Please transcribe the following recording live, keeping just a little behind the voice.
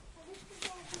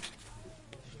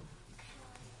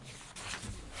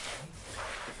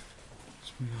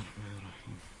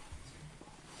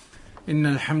إن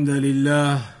الحمد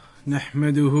لله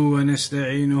نحمده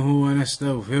ونستعينه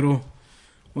ونستغفره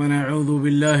ونعوذ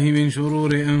بالله من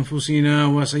شرور أنفسنا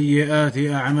وسيئات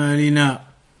أعمالنا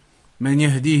من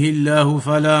يهده الله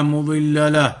فلا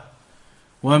مضل له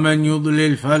ومن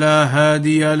يضلل فلا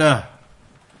هادي له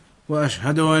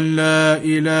وأشهد أن لا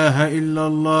إله إلا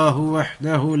الله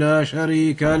وحده لا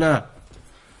شريك له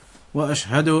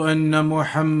وأشهد أن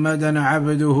محمدا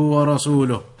عبده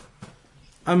ورسوله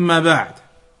أما بعد.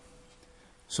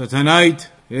 So tonight,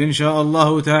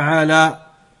 insha'Allah ta'ala,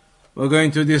 we're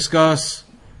going to discuss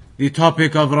the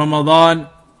topic of Ramadan,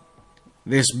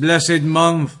 this blessed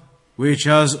month which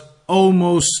has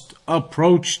almost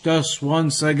approached us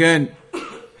once again.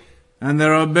 And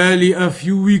there are barely a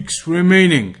few weeks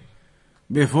remaining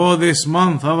before this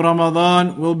month of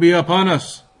Ramadan will be upon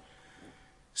us.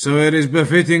 So it is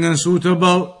befitting and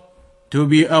suitable to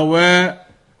be aware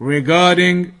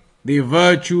regarding the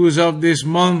virtues of this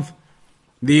month,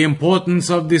 the importance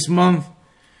of this month,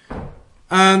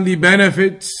 and the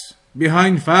benefits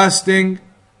behind fasting,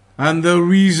 and the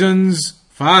reasons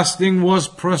fasting was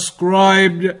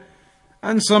prescribed,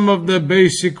 and some of the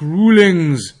basic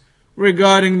rulings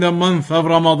regarding the month of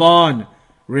Ramadan,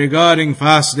 regarding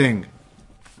fasting.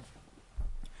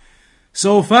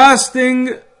 So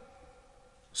fasting,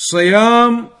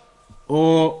 Siyam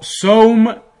or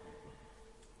Sawm,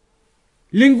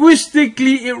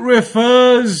 linguistically it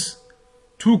refers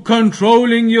to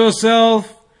controlling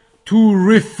yourself, to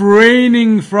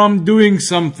refraining from doing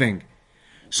something.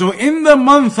 So in the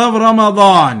month of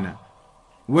Ramadan,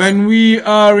 when we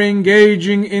are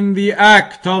engaging in the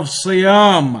act of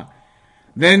Siyam,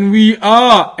 then we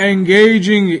are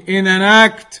engaging in an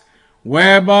act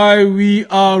whereby we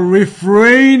are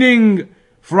refraining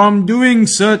from doing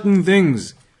certain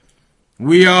things.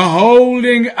 We are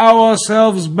holding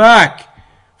ourselves back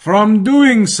from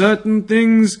doing certain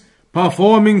things,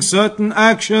 performing certain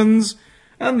actions,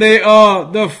 and they are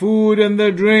the food and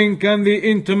the drink and the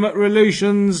intimate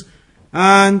relations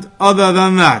and other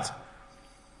than that.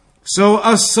 So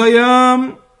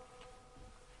as-Siyam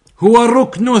huwa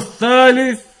ruknu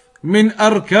thalith min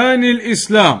arkan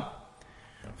al-Islam.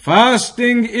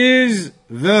 Fasting is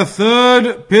the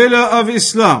third pillar of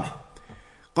Islam.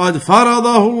 قد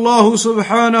فرضه الله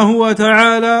سبحانه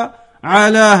وتعالى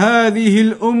على هذه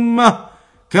الأمة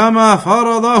كما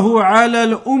فرضه على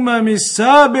الأمم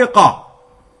السابقة.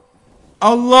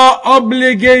 Allah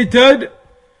obligated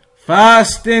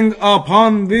fasting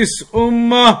upon this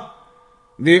ummah,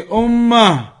 the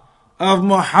ummah of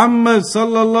Muhammad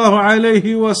sallallahu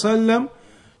alayhi wasallam,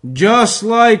 just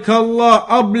like Allah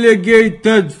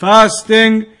obligated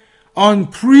fasting on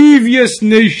previous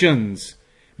nations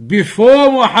before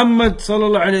Muhammad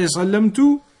sallallahu alayhi wasallam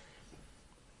too.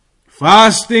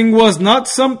 Fasting was not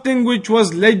something which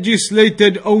was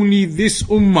legislated only this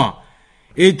ummah.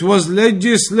 It was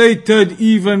legislated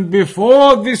even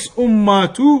before this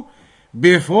ummah too,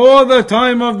 before the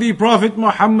time of the Prophet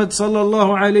Muhammad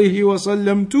sallallahu alayhi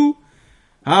wasallam too.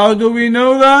 How do we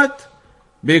know that?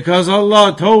 Because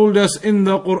Allah told us in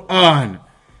the Quran,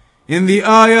 in the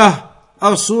ayah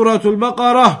of Surah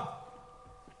Al-Baqarah,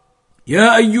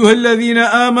 يا أيها الذين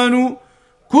آمنوا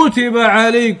كتب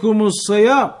عليكم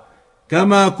الصيام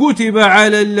كما كتب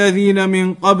على الذين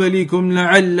من قبلكم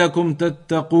لعلكم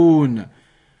تتقون.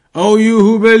 O you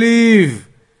who believe,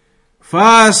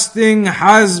 fasting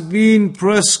has been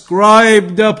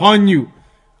prescribed upon you,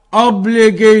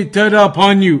 obligated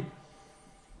upon you,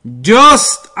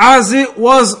 just as it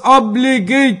was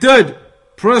obligated,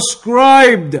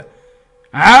 prescribed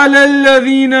على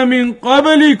الذين من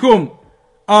قبلكم,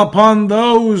 upon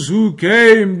those who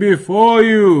came before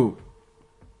you.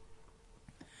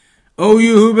 O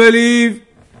you who believe,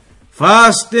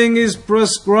 fasting is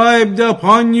prescribed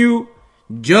upon you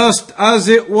just as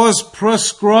it was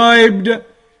prescribed,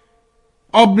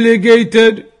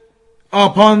 obligated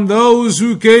upon those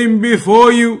who came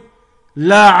before you.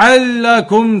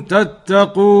 لَعَلَّكُمْ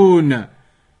تَتَّقُونَ.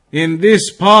 In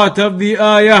this part of the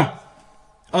ayah,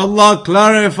 Allah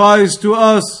clarifies to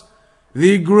us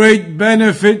the great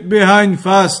benefit behind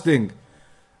fasting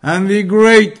and the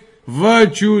great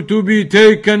virtue to be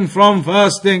taken from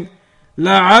fasting.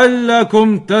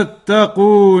 لَعَلَّكُمْ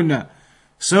تَتَّقُونَ.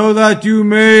 So that you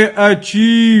may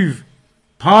achieve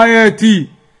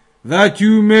piety, that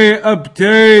you may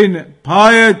obtain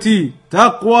piety,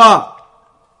 taqwa.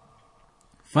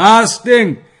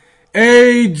 Fasting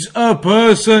aids a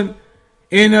person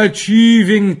in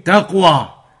achieving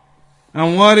taqwa.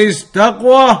 And what is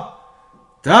taqwa?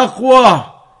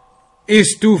 Taqwa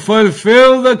is to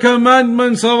fulfill the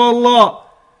commandments of Allah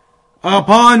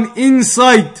upon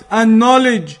insight and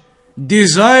knowledge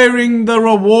desiring the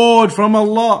reward from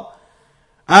Allah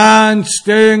and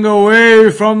staying away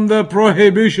from the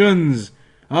prohibitions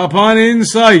upon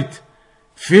insight,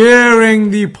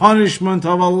 fearing the punishment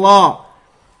of Allah.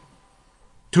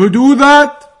 To do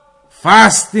that,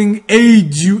 fasting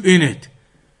aids you in it.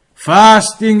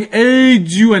 Fasting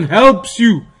aids you and helps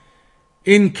you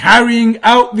in carrying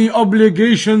out the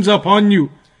obligations upon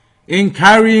you, in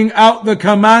carrying out the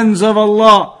commands of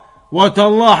Allah, what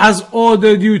Allah has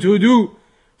ordered you to do.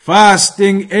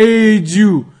 Fasting aids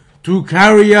you to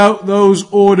carry out those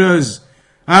orders,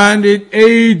 and it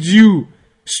aids you,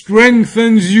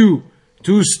 strengthens you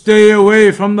to stay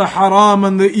away from the haram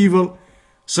and the evil.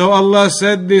 So Allah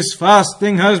said this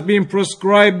fasting has been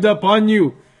prescribed upon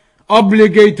you,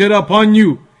 obligated upon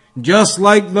you, just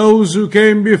like those who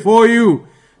came before you,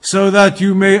 so that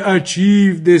you may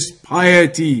achieve this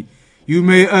piety, you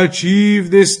may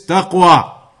achieve this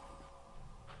taqwa.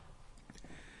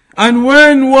 And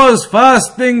when was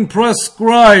fasting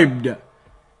prescribed?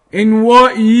 In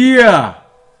what year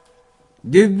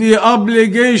did the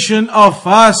obligation of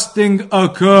fasting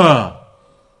occur?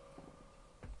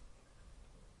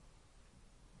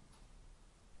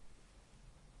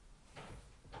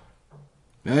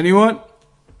 Anyone?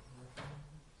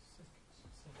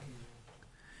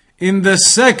 In the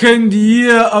second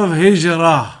year of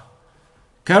Hijrah.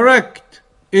 Correct.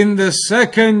 In the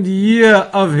second year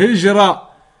of Hijrah.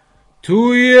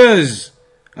 2 years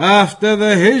after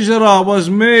the Hijrah was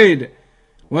made,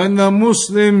 when the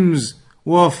Muslims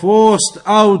were forced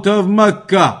out of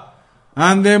Mecca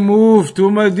and they moved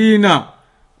to Medina.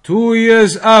 2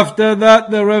 years after that,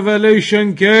 the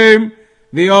revelation came,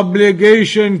 the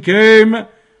obligation came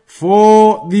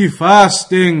for the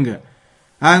fasting.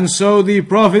 And so the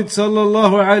Prophet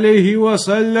sallallahu alaihi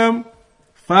wasallam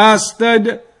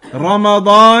fasted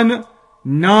Ramadan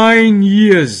 9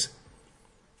 years.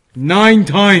 9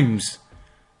 times.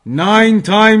 9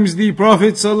 times the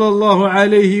Prophet sallallahu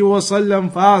alaihi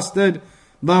wasallam fasted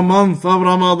the month of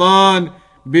Ramadan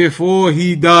before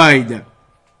he died.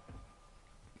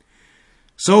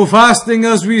 So fasting,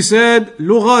 as we said,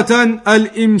 لغة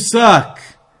الإمساك.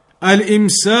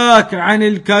 الإمساك عن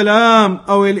الكلام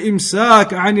أو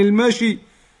الإمساك عن المشي.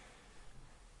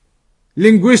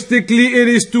 Linguistically, it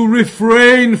is to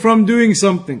refrain from doing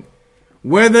something.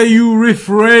 Whether you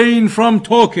refrain from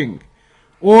talking,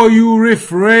 or you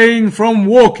refrain from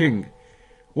walking,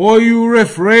 or you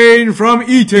refrain from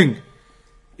eating,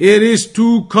 it is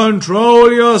to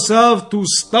control yourself, to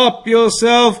stop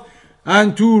yourself,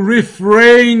 and to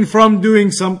refrain from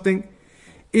doing something.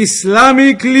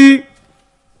 Islamically,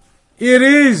 it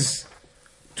is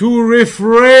to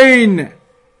refrain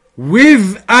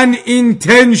with an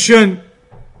intention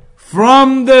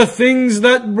from the things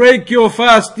that break your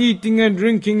fast, eating and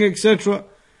drinking, etc.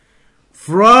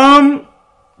 From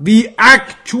the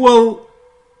actual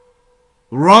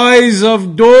rise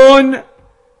of dawn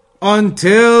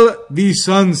until the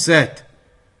sunset.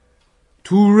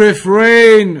 To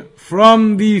refrain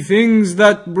from the things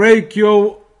that break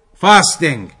your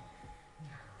fasting.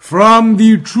 From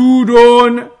the true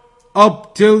dawn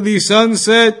up till the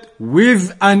sunset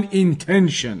with an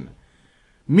intention.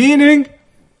 Meaning,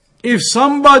 if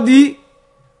somebody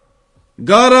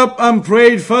got up and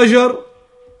prayed Fajr,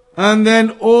 and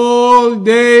then all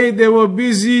day they were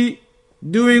busy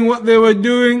doing what they were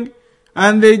doing,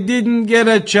 and they didn't get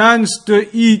a chance to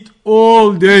eat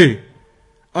all day,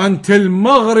 until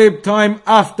Maghrib time.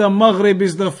 After Maghrib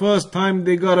is the first time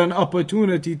they got an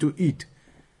opportunity to eat.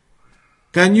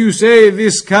 Can you say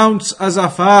this counts as a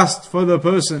fast for the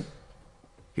person?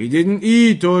 He didn't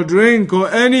eat or drink or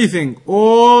anything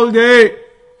all day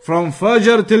from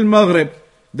Fajr till Maghrib.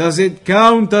 Does it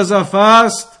count as a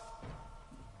fast?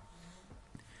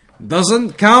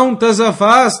 Doesn't count as a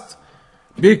fast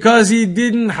because he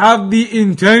didn't have the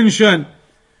intention.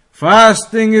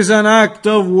 Fasting is an act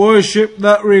of worship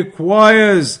that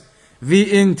requires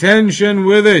the intention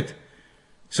with it.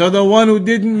 So the one who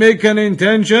didn't make an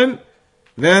intention,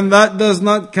 then that does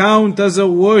not count as a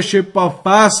worship of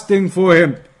fasting for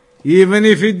him, even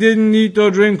if he didn't eat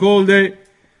or drink all day.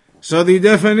 So the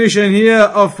definition here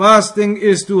of fasting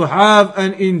is to have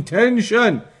an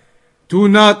intention to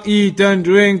not eat and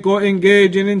drink or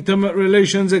engage in intimate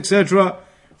relations, etc.,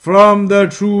 from the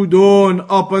true dawn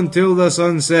up until the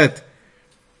sunset.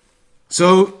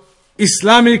 So,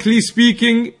 Islamically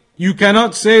speaking, you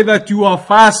cannot say that you are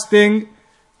fasting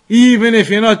even if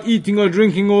you're not eating or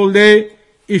drinking all day,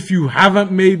 if you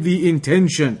haven't made the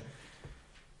intention.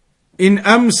 إن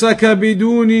أمسك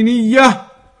بدون نية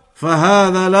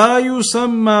فهذا لا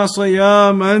يسمى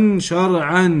صياما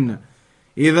شرعا.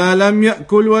 إذا لم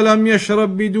يأكل ولم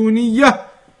يشرب بدون نية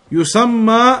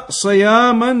يسمى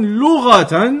صياما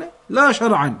لغة لا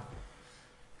شرعا.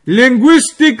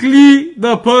 Linguistically,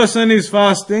 the person is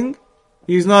fasting.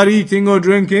 He's not eating or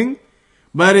drinking.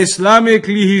 But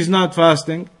Islamically, he's not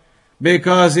fasting.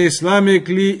 Because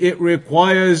Islamically, it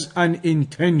requires an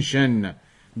intention.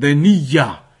 The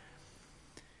niyyah.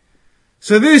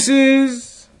 So this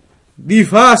is the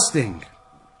fasting.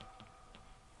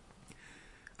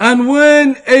 And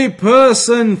when a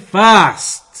person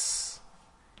fasts,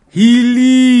 he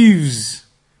leaves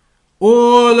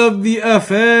all of the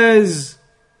affairs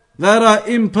that are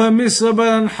impermissible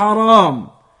and haram.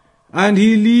 And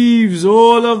he leaves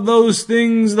all of those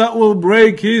things that will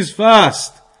break his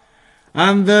fast.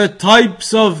 And the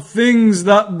types of things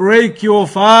that break your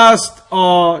fast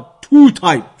are two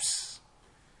types.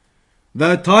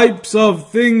 The types of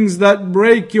things that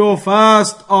break your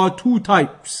fast are two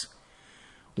types.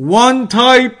 One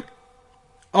type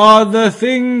are the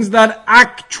things that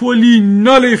actually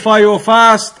nullify your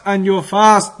fast and your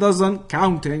fast doesn't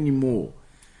count anymore.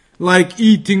 Like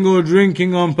eating or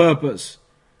drinking on purpose.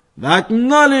 That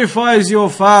nullifies your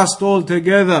fast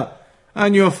altogether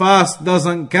and your fast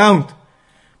doesn't count.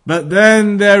 But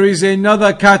then there is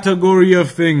another category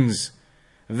of things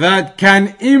that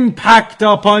can impact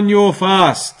upon your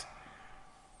fast.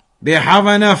 They have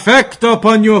an effect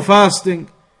upon your fasting.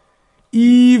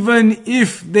 Even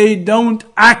if they don't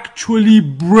actually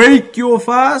break your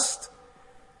fast,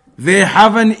 they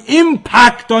have an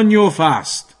impact on your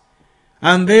fast.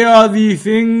 And they are the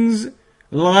things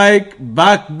like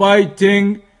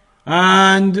backbiting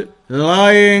and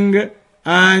lying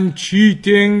and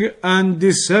cheating and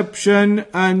deception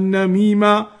and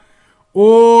namima.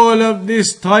 All of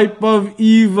this type of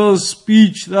evil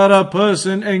speech that a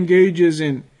person engages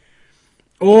in.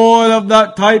 All of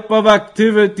that type of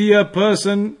activity a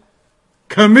person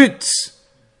commits.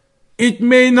 It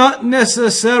may not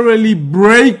necessarily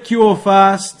break your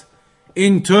fast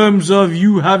in terms of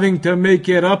you having to make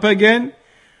it up again,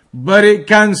 but it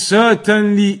can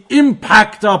certainly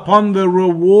impact upon the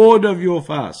reward of your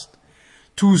fast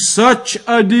to such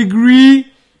a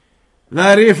degree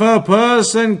that if a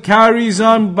person carries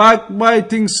on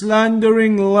backbiting,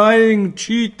 slandering, lying,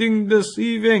 cheating,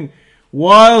 deceiving,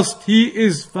 whilst he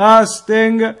is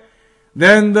fasting,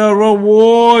 then the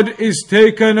reward is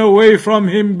taken away from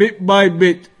him bit by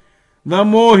bit. The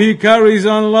more he carries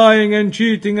on lying and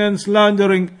cheating and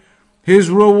slandering, his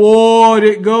reward,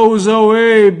 it goes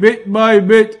away bit by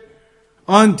bit,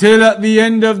 until at the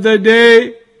end of the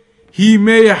day, he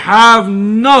may have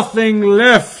nothing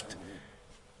left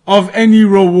of any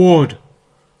reward.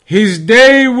 His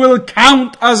day will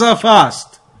count as a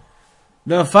fast.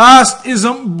 The fast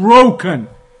isn't broken,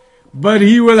 but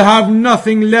he will have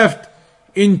nothing left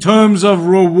in terms of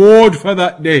reward for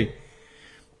that day.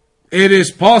 It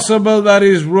is possible that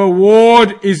his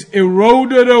reward is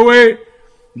eroded away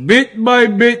bit by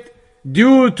bit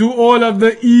due to all of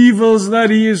the evils that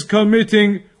he is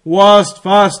committing whilst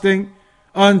fasting,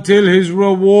 until his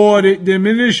reward it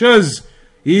diminishes,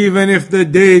 even if the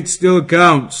date still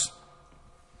counts.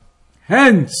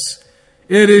 Hence,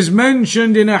 it is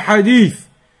mentioned in a hadith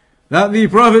that the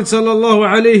Prophet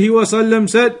ﷺ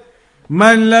said,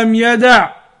 "Man lam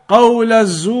yada' قول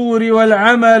الزور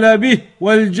والعمل به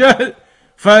والجهل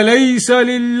فليس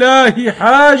لله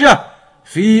حاجة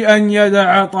في أن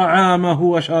يدع طعامه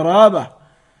وشرابه."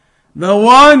 The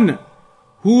one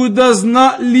who does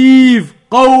not leave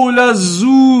قول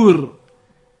الزور,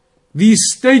 the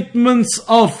statements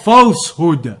of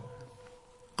falsehood,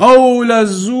 قول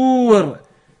الزور,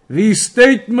 the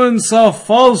statements of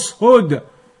falsehood,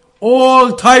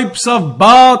 all types of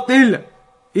batil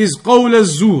is قول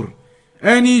الزور.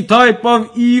 Any type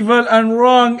of evil and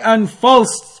wrong and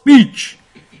false speech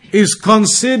is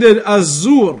considered as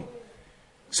zur.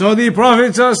 So the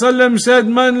Prophet ﷺ said,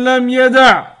 "Man lam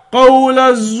yada' qawl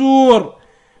az-zur,"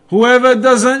 whoever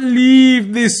doesn't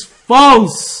leave this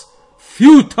false,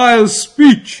 futile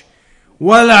speech,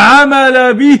 wal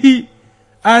amala bihi,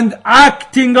 and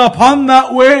acting upon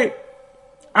that way,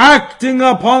 acting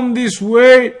upon this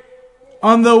way,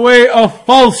 on the way of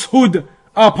falsehood,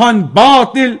 upon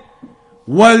batil,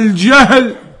 wal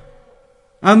jahl,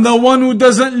 and the one who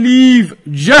doesn't leave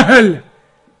jahl,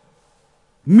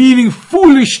 meaning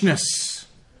foolishness,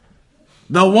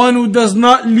 the one who does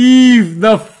not leave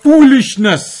the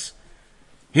foolishness,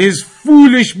 his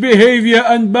foolish behavior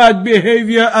and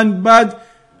bad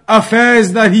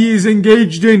affairs that he is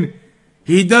engaged in,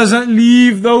 he doesn't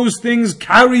leave those things,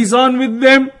 carries on with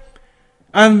them,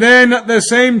 and then at the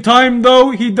same time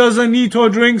though he doesn't eat or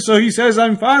drink, so he says,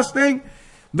 "I'm fasting,"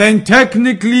 then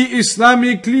technically,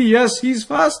 Islamically, yes, he's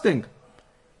fasting.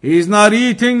 He's not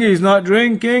eating, he's not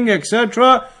drinking,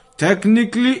 etc.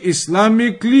 Technically,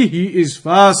 Islamically, he is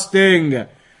fasting.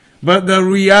 But the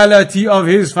reality of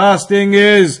his fasting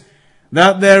is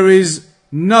that there is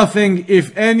nothing,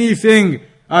 if anything,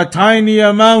 a tiny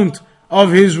amount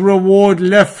of his reward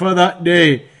left for that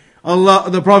day.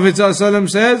 The Prophet ﷺ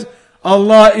says,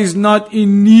 Allah is not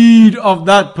in need of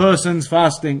that person's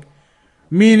fasting.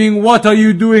 Meaning, what are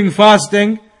you doing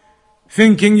fasting?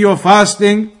 Thinking you're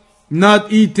fasting,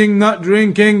 not eating, not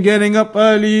drinking, getting up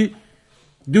early,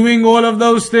 doing all of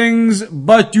those things,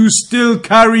 but you still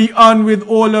carry on with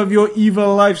all of your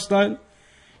evil lifestyle.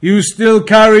 You still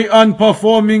carry on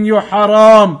performing your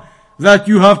haram that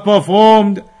you have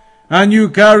performed, and you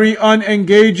carry on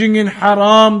engaging in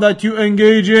haram that you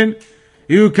engage in.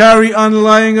 You carry on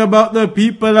lying about the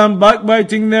people and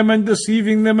backbiting them and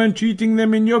deceiving them and cheating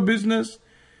them in your business.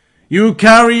 You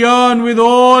carry on with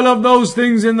all of those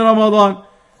things in Ramadan.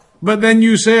 But then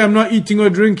you say, I'm not eating or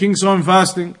drinking, so I'm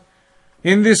fasting.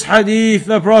 In this hadith,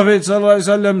 the Prophet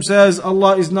ﷺ says,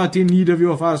 Allah is not in need of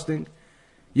your fasting.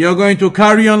 You're going to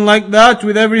carry on like that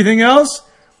with everything else.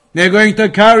 They're going to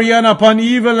carry on upon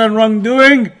evil and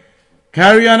wrongdoing.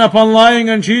 Carry on upon lying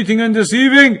and cheating and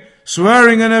deceiving.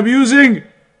 Swearing and abusing.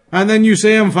 And then you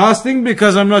say, I'm fasting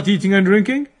because I'm not eating and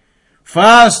drinking.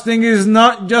 Fasting is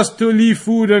not just to leave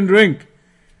food and drink.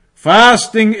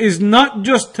 Fasting is not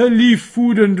just to leave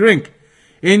food and drink.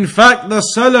 In fact, the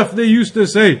Salaf, they used to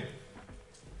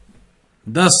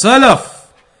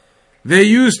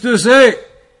say,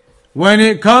 when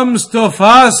it comes to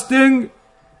fasting,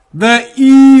 the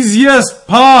easiest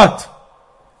part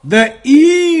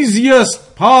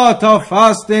of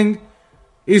fasting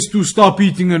is to stop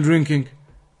eating and drinking.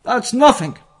 That's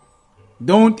nothing.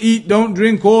 Don't eat, don't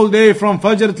drink all day from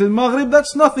Fajr till Maghrib.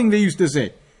 That's nothing, they used to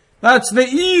say. That's the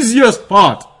easiest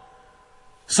part.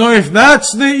 So if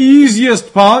that's the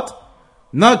easiest part,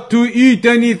 not to eat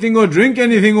anything or drink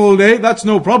anything all day, that's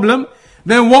no problem.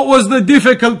 Then what was the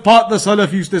difficult part, the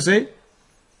Salaf used to say?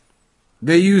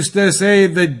 They used to say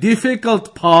the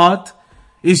difficult part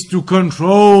is to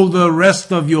control the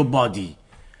rest of your body.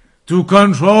 To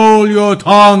control your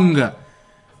tongue.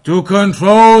 To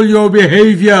control your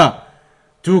behavior.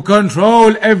 To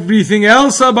control everything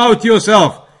else about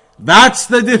yourself. That's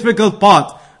the difficult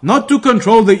part. Not to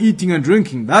control the eating and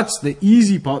drinking. That's the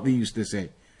easy part, they used to say.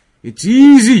 It's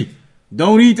easy.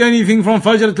 Don't eat anything from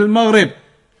Fajr till Maghrib.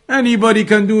 Anybody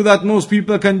can do that. Most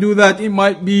people can do that. It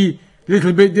might be a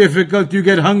little bit difficult. You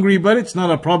get hungry, but it's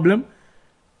not a problem.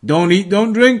 Don't eat,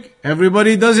 don't drink.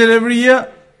 Everybody does it every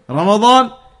year.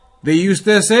 Ramadan. They used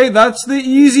to say that's the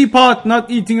easy part, not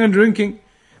eating and drinking.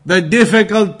 The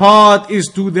difficult part is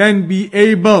to then be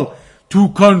able to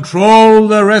control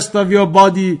the rest of your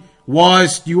body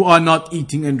whilst you are not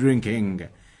eating and drinking.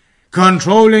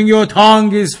 Controlling your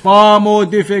tongue is far more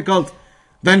difficult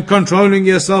than controlling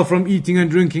yourself from eating and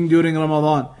drinking during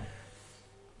Ramadan.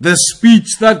 The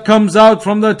speech that comes out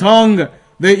from the tongue,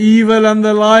 the evil and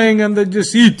the lying and the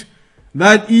deceit,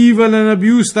 that evil and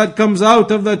abuse that comes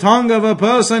out of the tongue of a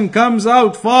person comes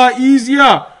out far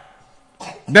easier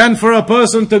than for a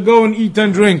person to go and eat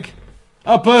and drink.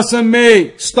 A person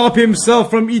may stop himself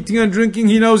from eating and drinking.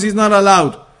 He knows he's not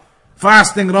allowed.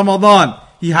 Fasting Ramadan.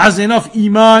 He has enough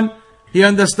iman. He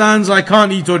understands I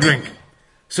can't eat or drink.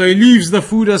 So he leaves the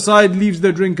food aside, leaves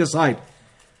the drink aside.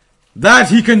 That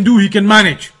he can do, he can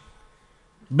manage.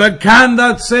 But can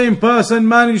that same person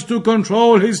manage to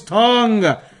control his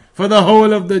tongue for the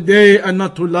whole of the day and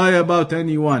not to lie about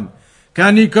anyone?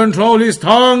 Can he control his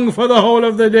tongue for the whole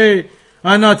of the day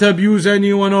and not abuse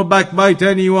anyone or backbite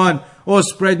anyone or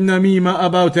spread namima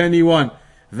about anyone?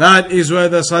 That is where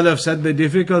the Salaf said the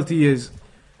difficulty is.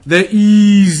 The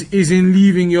ease is in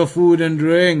leaving your food and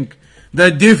drink. The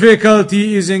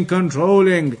difficulty is in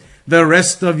controlling the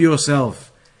rest of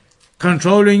yourself.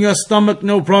 Controlling your stomach,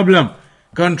 no problem.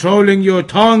 Controlling your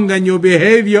tongue and your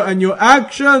behavior and your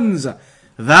actions.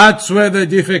 That's where the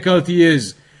difficulty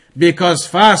is. Because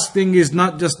fasting is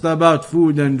not just about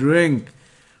food and drink.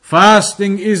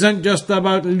 Fasting isn't just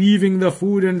about leaving the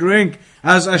food and drink.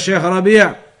 As Shaykh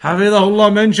Rabi'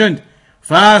 Hafidahullah mentioned,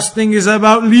 fasting is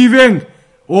about leaving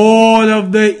all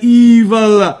of the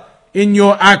evil in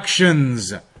your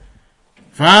actions.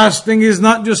 Fasting is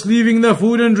not just leaving the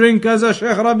food and drink, as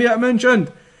Shaykh Rabi'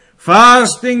 mentioned.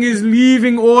 Fasting is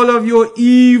leaving all of your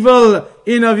evil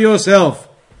in of yourself.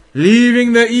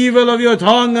 Leaving the evil of your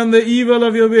tongue and the evil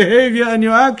of your behavior and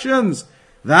your actions.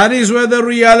 That is where the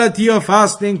reality of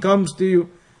fasting comes to you.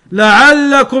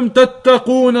 لَعَلَّكُمْ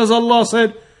تَتَّقُونَ, as Allah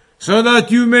said, so that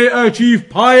you may achieve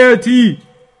piety.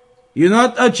 You're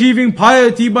not achieving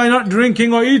piety by not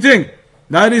drinking or eating.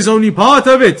 That is only part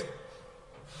of it.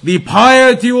 The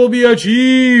piety will be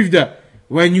achieved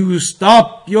when you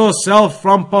stop yourself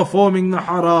from performing the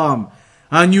haram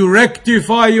and you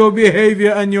rectify your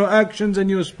behavior and your actions and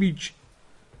your speech.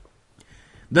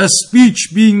 The speech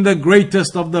being the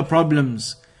greatest of the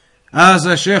problems. As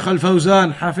Shaykh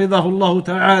Al-Fawzan Hafidhahullah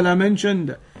Ta'ala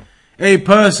mentioned, a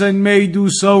person may do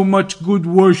so much good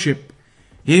worship.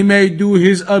 He may do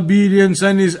his obedience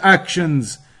and his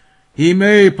actions. He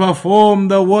may perform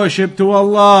the worship to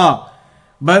Allah,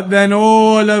 but then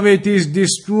all of it is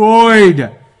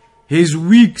destroyed. His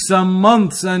weeks and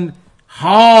months and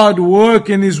hard work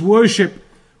in his worship,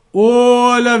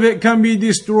 all of it can be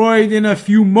destroyed in a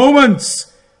few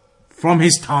moments from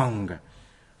his tongue.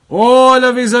 All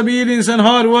of his obedience and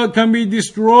hard work can be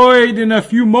destroyed in a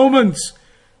few moments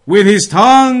with his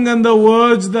tongue and the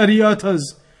words that he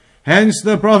utters. Hence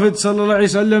the Prophet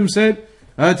ﷺ said,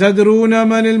 أَتَدْرُونَ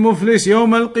مَنِ الْمُفْلِسِ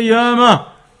يَوْمَ الْقِيَامَةِ?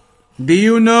 Do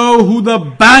you know who the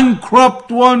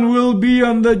bankrupt one will be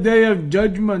on the day of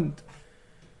judgment?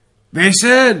 They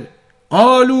said,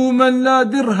 قَالُوا مَنْ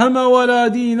لَا دِرْهَمَ وَلَا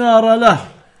دِينَارَ لَهُ.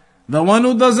 The one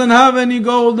who doesn't have any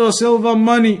gold or silver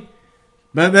money.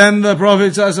 But then the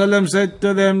Prophet ﷺ said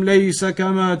to them, لَيْسَ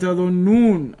كَمَا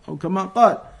تَظُنُّونَ أو كما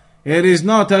قال, it is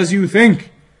not as you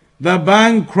think. The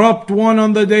bankrupt one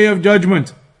on the day of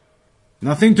judgment.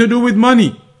 Nothing to do with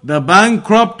money. The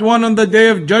bankrupt one on the day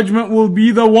of judgment will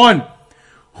be the one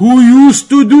who used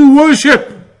to do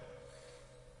worship.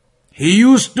 He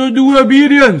used to do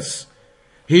obedience.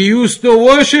 He used to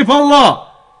worship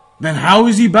Allah. Then how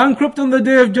is he bankrupt on the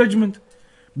day of judgment?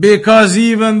 Because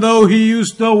even though he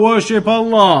used to worship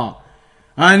Allah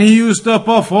and he used to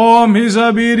perform his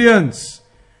obedience,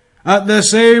 at the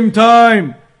same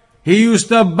time he used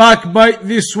to backbite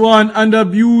this one and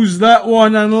abuse that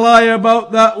one and lie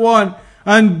about that one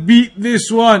and beat this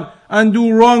one and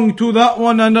do wrong to that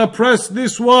one and oppress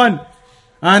this one.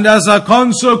 And as a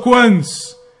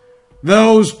consequence,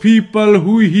 those people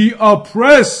who he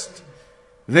oppressed,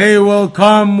 they will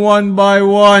come one by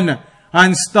one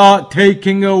and start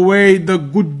taking away the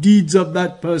good deeds of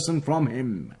that person from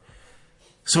him,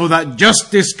 so that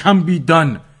justice can be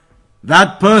done.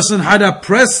 That person had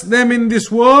oppressed them in this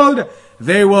world,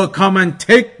 they will come and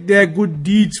take their good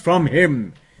deeds from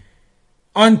him,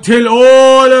 until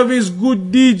all of his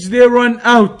good deeds they run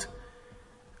out.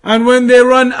 And when they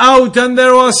run out and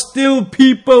there are still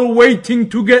people waiting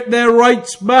to get their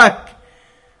rights back,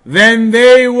 then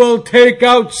they will take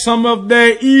out some of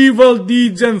their evil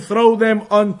deeds and throw them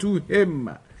onto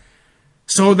him,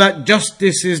 so that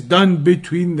justice is done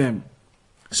between them.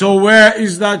 So where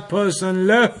is that person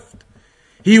left?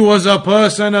 He was a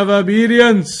person of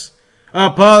obedience, a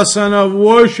person of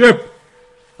worship,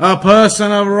 a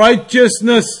person of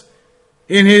righteousness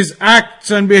in his acts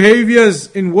and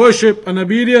behaviors in worship and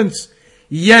obedience.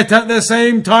 Yet at the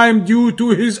same time, due to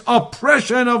his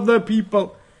oppression of the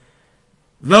people,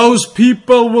 those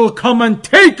people will come and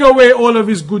take away all of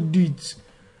his good deeds.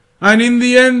 And in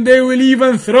the end, they will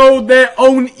even throw their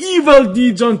own evil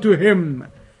deeds onto him.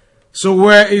 So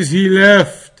where is he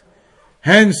left?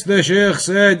 Hence the Shaykh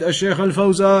said, Shaykh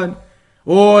Al-Fawzan,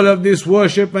 all of this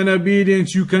worship and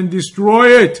obedience, you can destroy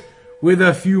it with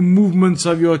a few movements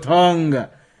of your tongue.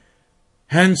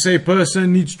 Hence a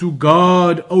person needs to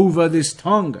guard over this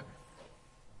tongue.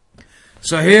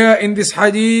 So here in this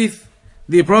hadith,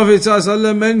 the Prophet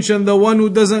ﷺ mentioned the one who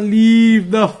doesn't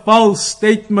leave the false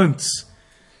statements,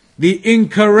 the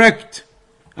incorrect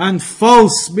and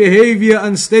false behavior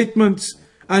and statements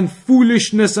and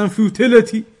foolishness and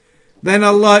futility, then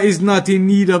Allah is not in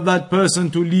need of that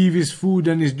person to leave his food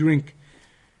and his drink.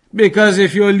 Because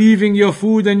if you're leaving your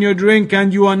food and your drink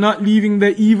and you are not leaving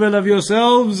the evil of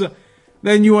yourselves,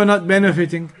 then you are not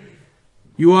benefiting.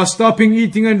 You are stopping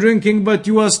eating and drinking, but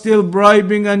you are still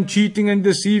bribing and cheating and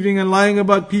deceiving and lying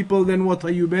about people, then what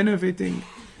are you benefiting?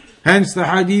 Hence the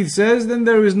hadith says, then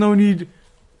there is no need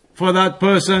for that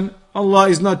person. Allah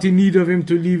is not in need of him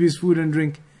to leave his food and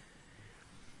drink.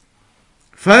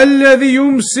 فَالَّذِي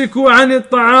يُمْسِكُ عَنِ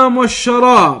الطَّعَامِ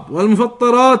وَالشَّرَابِ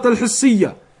وَالْمُفَطِّرَاتِ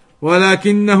الْحِسِّيَّةِ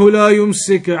وَلَكِنَّهُ لَا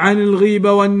يُمْسِكُ عَنِ الْغِيبَةِ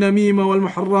وَالنَّمِيمَةِ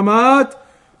وَالْمُحَرَّمَاتِ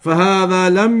فَهَذَا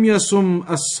لَمْ يَصُمْ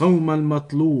الصَّوْمَ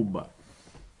الْمَطْلُوبَ.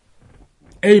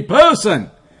 A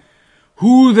person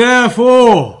who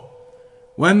therefore,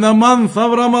 when the month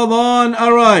of Ramadan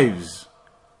arrives,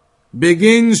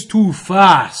 begins to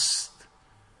fast,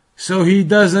 so he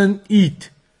doesn't eat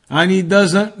and he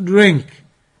doesn't drink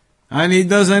and he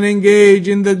doesn't engage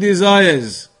in the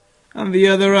desires and the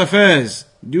other affairs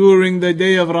during the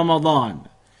day of Ramadan,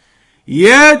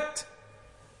 yet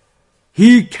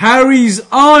he carries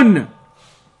on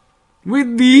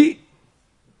with the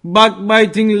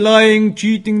backbiting, lying,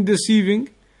 cheating, deceiving,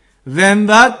 then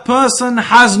that person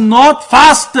has not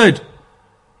fasted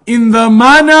in the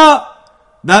manner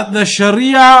that the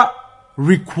Sharia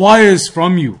requires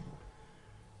from you.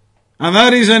 And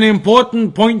that is an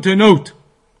important point to note.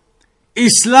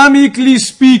 Islamically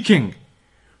speaking,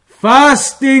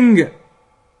 fasting,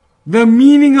 the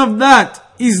meaning of that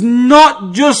is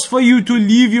not just for you to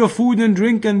leave your food and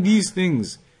drink and these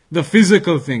things, the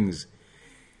physical things.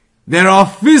 There are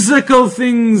physical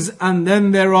things and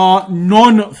then there are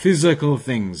non-physical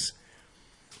things.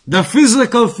 The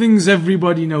physical things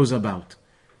everybody knows about.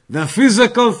 The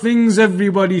physical things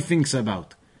everybody thinks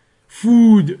about.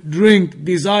 Food, drink,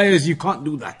 desires, you can't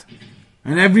do that.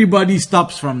 And everybody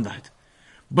stops from that.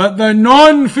 But the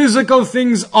non-physical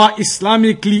things are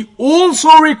Islamically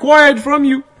also required from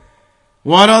you.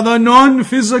 What are the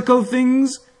non-physical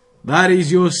things? That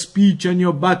is your speech and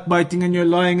your backbiting and your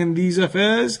lying and these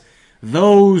affairs.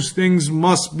 Those things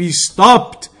must be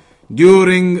stopped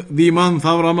during the month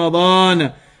of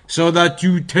Ramadan so that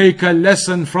you take a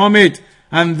lesson from it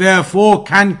and therefore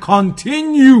can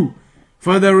continue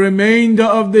for the remainder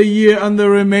of the year and the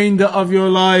remainder of your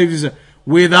lives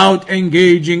without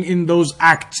engaging in those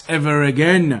acts ever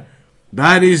again.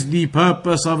 That is the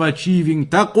purpose of achieving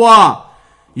taqwa.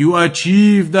 You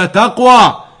achieve the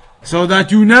taqwa so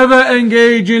that you never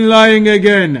engage in lying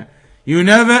again. You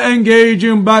never engage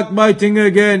in backbiting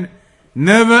again.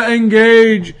 Never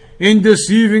engage in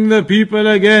deceiving the people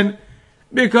again.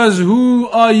 Because who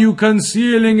are you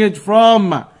concealing it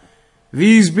from?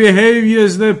 These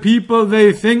behaviors, the people,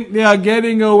 they think they are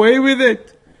getting away with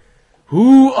it.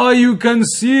 Who are you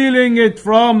concealing it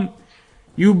from?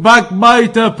 You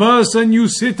backbite a person, you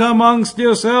sit amongst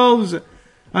yourselves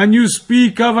and you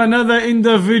speak of another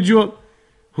individual.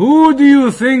 Who do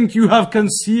you think you have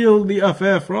concealed the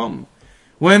affair from?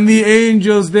 When the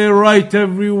angels, they write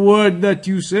every word that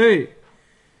you say.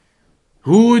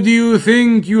 Who do you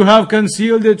think you have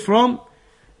concealed it from?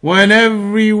 When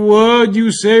every word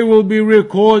you say will be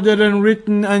recorded and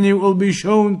written and it will be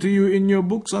shown to you in your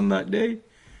books on that day.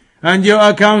 And your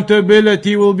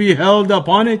accountability will be held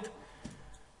upon it.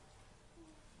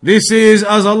 This is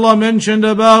as Allah mentioned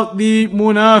about the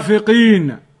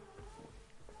munafiqeen.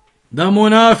 The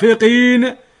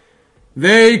munafiqeen,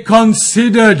 they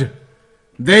considered,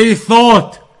 they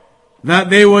thought that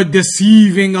they were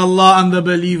deceiving Allah and the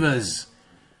believers.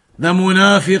 The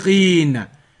munafiqeen,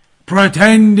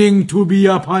 pretending to be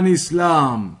upon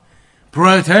Islam,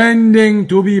 pretending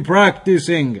to be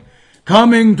practicing,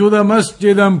 coming to the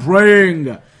masjid and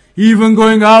praying, even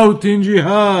going out in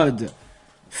jihad,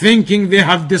 thinking they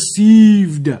have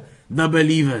deceived the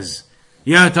believers.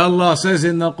 Yet Allah says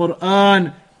in the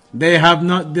Quran, they have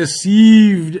not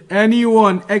deceived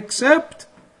anyone except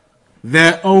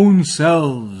their own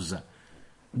selves.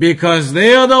 Because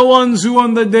they are the ones who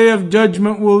on the day of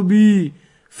judgment will be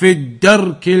في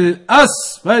الدرك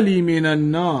الأسفل من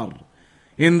النار,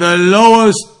 in the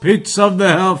lowest pits of the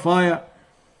hellfire.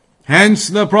 Hence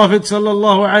the Prophet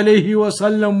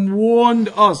ﷺ warned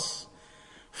us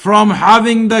from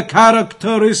having the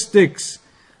characteristics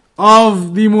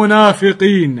of the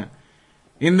munafiqeen.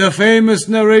 In the famous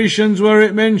narrations where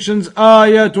it mentions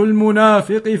ayatul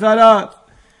munafiqi thalath,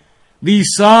 the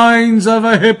signs of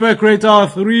a hypocrite are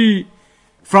three.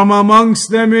 From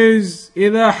amongst them is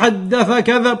إِذَا حَدَّثَ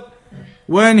كَذَبْ,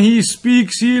 when he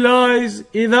speaks he lies.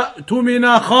 إِذَا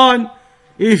اؤْتُمِنَ خَانَ,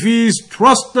 if he is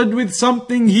trusted with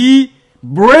something he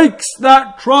breaks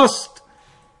that trust.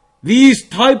 These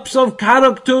types of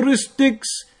characteristics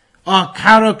are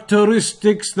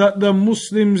characteristics that the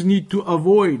Muslims need to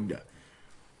avoid.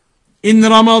 In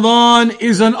Ramadan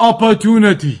is an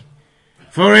opportunity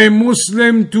for a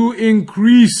Muslim to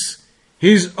increase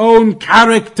his own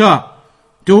character,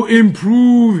 to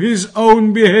improve his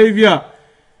own behavior,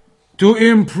 to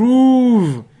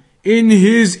improve in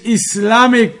his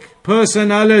Islamic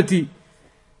personality,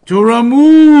 to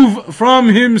remove from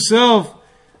himself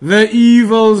the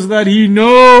evils that he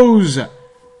knows.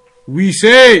 We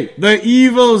say the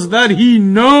evils that he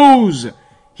knows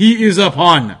he is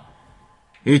upon.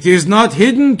 It is not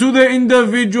hidden to the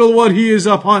individual what he is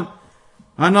upon.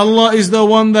 And Allah is the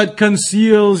one that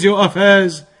conceals your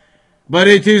affairs. But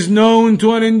it is known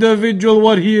to an individual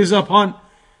what he is upon.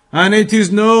 And it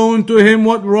is known to him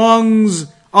what wrongs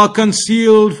are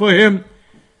concealed for him.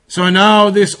 So now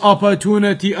this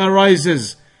opportunity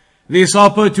arises. This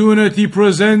opportunity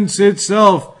presents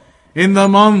itself in the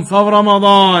month of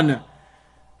Ramadan.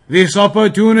 This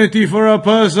opportunity for a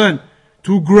person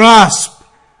to grasp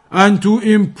and to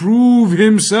improve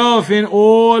himself in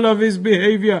all of his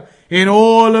behavior, in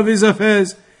all of his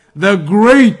affairs. The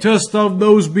greatest of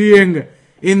those being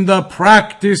in the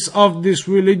practice of this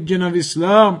religion of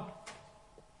Islam.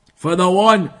 for the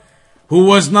one who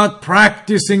was not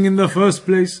practicing in the first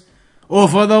place, or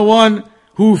for the one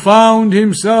who found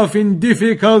himself in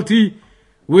difficulty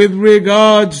with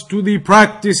regards to the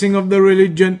practicing of the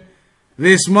religion.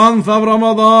 This month of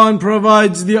Ramadan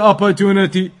provides the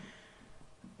opportunity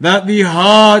that the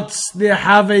hearts, they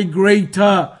have a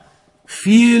greater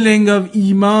feeling of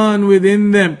Iman within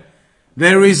them.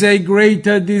 There is a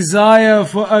greater desire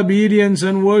for obedience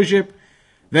and worship.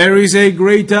 There is a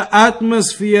greater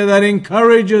atmosphere that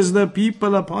encourages the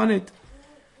people upon it.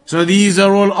 So these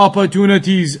are all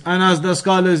opportunities, and as the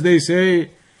scholars they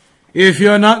say, if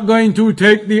you're not going to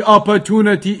take the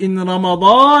opportunity in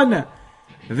Ramadan,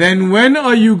 then when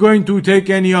are you going to take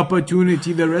any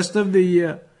opportunity the rest of the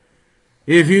year?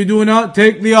 If you do not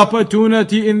take the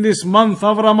opportunity in this month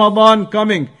of Ramadan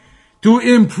coming to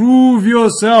improve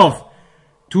yourself,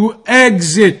 to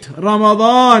exit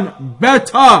Ramadan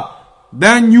better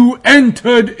than you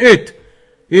entered it,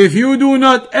 if you do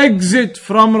not exit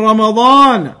from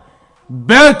Ramadan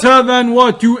better than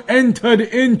what you entered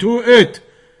into it,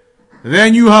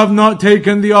 then you have not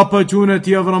taken the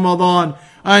opportunity of Ramadan.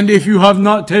 And if you have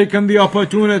not taken the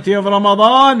opportunity of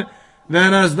Ramadan,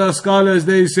 then as the scholars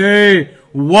they say,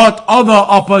 what other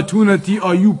opportunity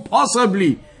are you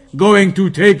possibly going to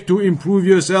take to improve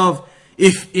yourself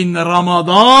if in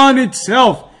Ramadan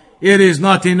itself it is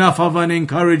not enough of an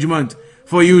encouragement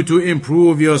for you to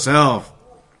improve yourself?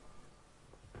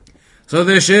 So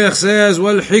the Shaykh says,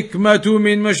 وَالْحِكْمَةُ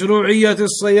مِنْ مَشْرُوعِيَّةِ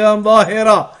الصِّيَامِ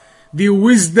ظَاهِرًا. The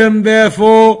wisdom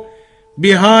therefore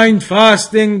behind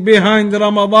fasting, behind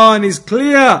Ramadan is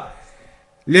clear.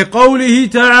 لِقَوْلِهِ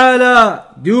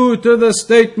تَعَالَى, due to the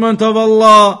statement of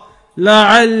Allah,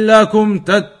 لَعَلَّكُمْ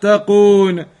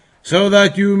تَتَّقُونَ, so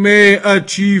that you may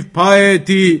achieve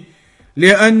piety.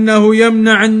 لأنه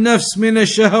يمنع النفس من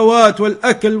الشهوات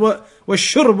والأكل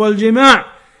والشرب والجماع،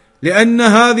 لأن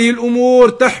هذه الأمور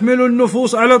تحمل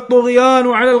النفوس على الطغيان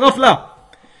وعلى الغفلة.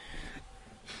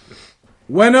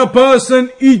 When a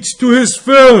person eats to his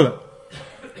fill,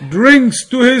 drinks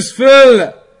to his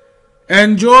fill,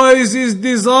 enjoys his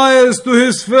desires to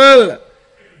his fill,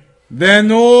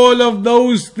 then all of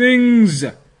those things,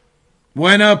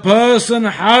 when a person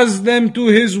has them to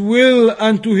his will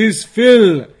and to his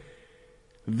fill,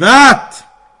 that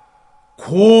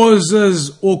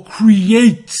causes or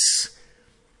creates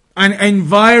an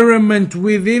environment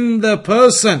within the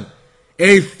person,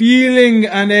 a feeling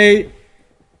and a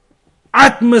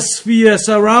atmosphere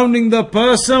surrounding the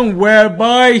person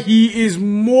whereby he is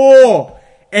more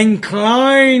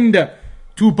inclined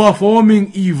to performing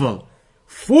evil.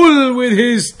 Full with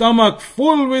his stomach,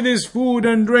 full with his food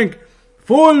and drink,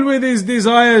 full with his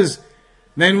desires.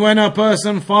 Then when a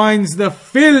person finds the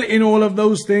fill in all of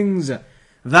those things,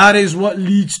 that is what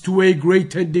leads to a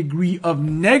greater degree of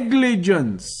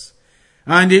negligence.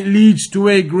 And it leads to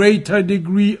a greater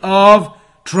degree of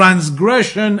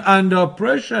transgression and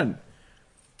oppression.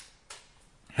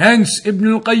 Hence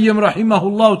Ibn al-Qayyim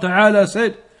rahimahullah ta'ala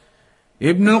said,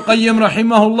 Ibn al-Qayyim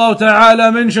rahimahullah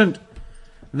ta'ala mentioned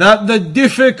that the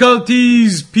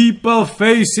difficulties people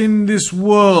face in this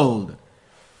world,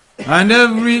 and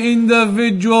every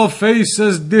individual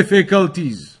faces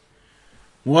difficulties,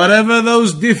 whatever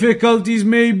those difficulties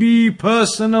may be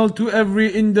personal to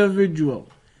every individual.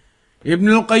 Ibn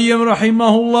al-Qayyim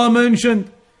rahimahullah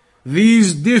mentioned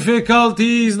these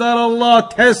difficulties that Allah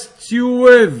tests you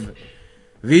with,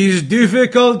 these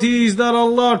difficulties that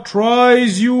Allah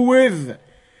tries you with,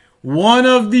 one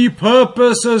of the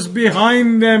purposes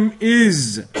behind them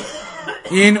is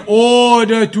in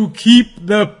order to keep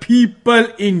the people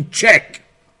in check.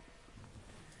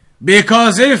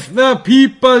 Because if the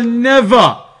people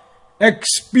never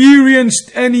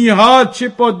experienced any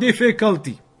hardship or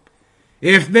difficulty,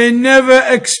 if they never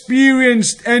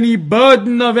experienced any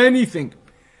burden of anything,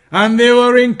 and they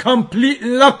were in complete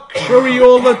luxury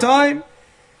all the time,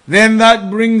 then that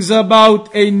brings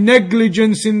about a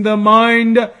negligence in the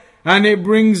mind, and it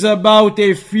brings about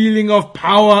a feeling of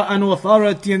power and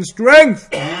authority and strength,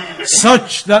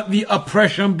 such that the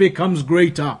oppression becomes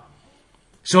greater.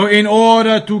 So in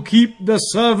order to keep the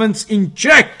servants in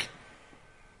check,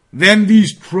 then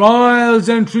these trials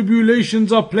and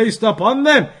tribulations are placed upon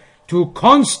them to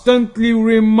constantly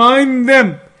remind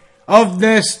them of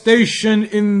their station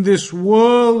in this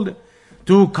world,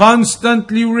 to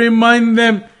constantly remind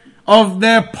them of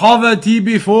their poverty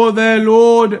before their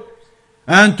Lord,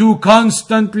 and to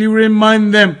constantly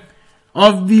remind them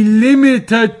of the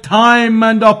limited time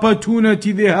and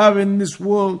opportunity they have in this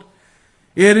world.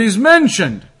 It is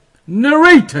mentioned,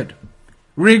 narrated,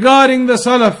 regarding the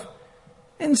Salaf.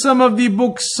 In some of the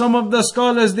books, some of the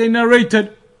scholars, they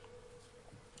narrated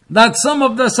that some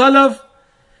of the Salaf,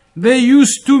 they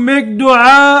used to make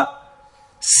dua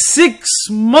 6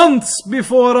 months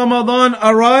before Ramadan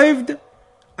arrived,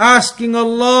 asking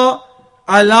Allah,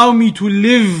 allow me to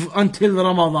live until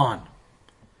Ramadan.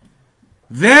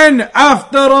 Then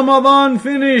after Ramadan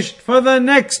finished, for the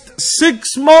next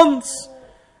 6 months,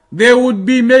 they would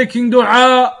be making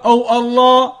dua, oh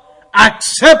Allah,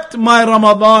 accept my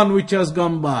Ramadan which has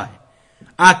gone by.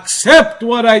 Accept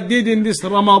what I did in this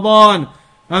Ramadan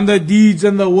and the deeds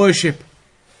and the worship.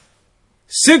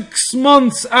 6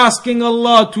 months asking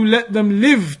Allah to let them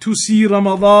live to see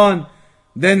Ramadan.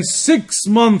 Then 6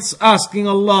 months asking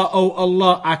Allah, oh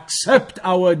Allah, accept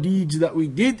our deeds that we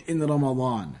did in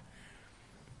Ramadan.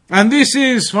 And this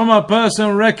is from a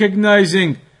person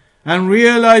recognizing and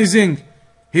realizing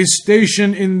his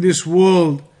station in this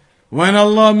world. When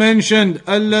Allah mentioned,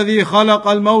 الَّذِي خَلَقَ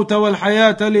الْمَوْتَ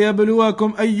وَالْحَيَاةَ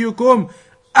لِيَبْلُوَكُمْ أَيُّكُمْ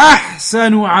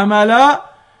أَحْسَنُ عَمَلًا,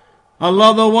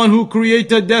 Allah, the one who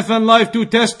created death and life to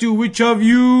test you, which of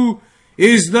you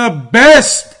is the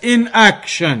best in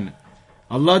action.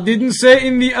 Allah didn't say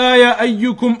in the ayah,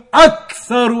 أَيُّكُمْ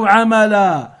أَكْثَرُ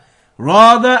عَمَلًا,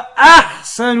 rather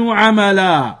أَحْسَنُ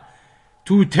عَمَلًا,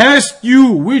 to test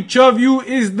you, which of you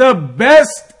is the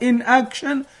best in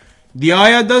action. The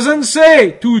ayah doesn't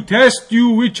say to test you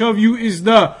which of you is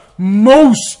the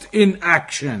most in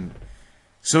action.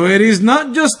 So it is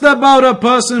not just about a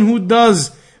person who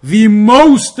does the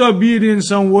most obedience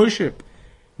and worship.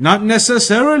 Not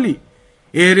necessarily.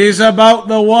 It is about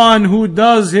the one who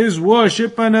does his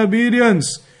worship and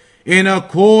obedience in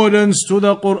accordance to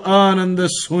the Quran and the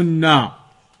Sunnah.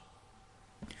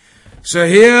 So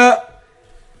here,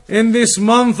 in this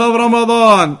month of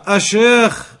Ramadan,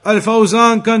 Shaykh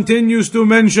Al-Fawzan continues to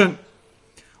mention,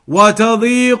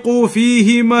 وَتَضِيقُ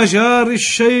فِيهِ مَجَارِ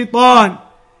الشَّيْطَانِ.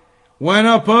 When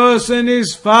a person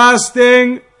is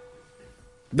fasting,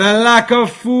 the lack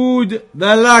of food,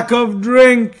 the lack of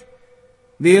drink,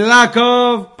 the lack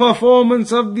of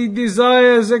performance of the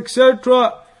desires,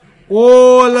 etc.,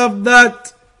 all of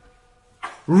that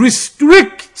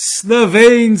restricts the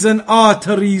veins and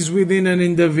arteries within an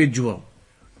individual.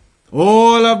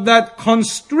 All of that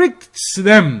constricts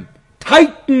them,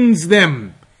 tightens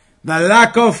them. The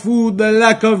lack of food, the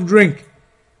lack of drink,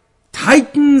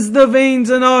 tightens the veins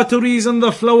and arteries and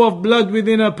the flow of blood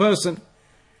within a person.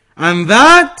 And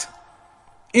that,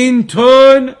 in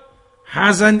turn,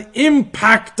 has an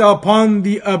impact upon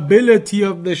the ability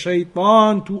of the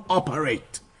shaitan to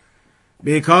operate.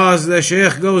 Because the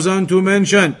Shaykh goes on to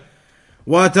mention,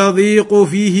 وَتَضِيقُ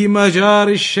فِيهِ مَجَارِ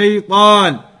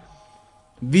الشَّيْطَانِ.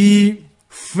 The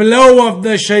flow of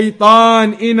the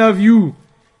shaitan in of you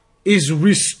is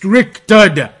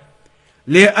restricted.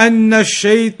 لأن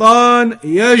الشيطان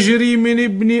يجري من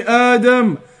ابن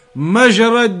آدم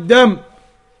مجرى الدم.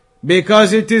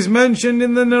 Because it is mentioned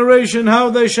in the narration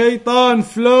how the shaitan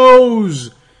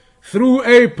flows through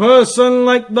a person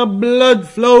like the blood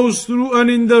flows through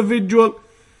an individual.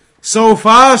 So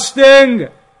fasting,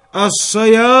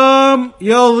 الصيام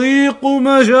يضيق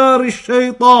مجاري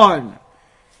الشيطان.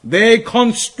 They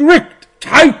constrict,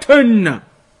 tighten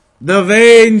the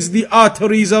veins, the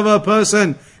arteries of a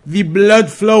person, the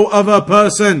blood flow of a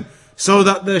person, so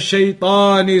that the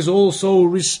shaitan is also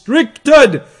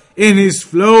restricted in his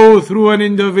flow through an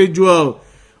individual.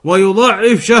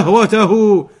 وَيُضَعِّفْ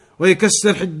شَهْوَتَهُ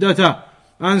وَيْكَسِّرْ حِدَّتَهُ.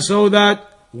 And so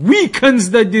that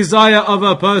weakens the desire of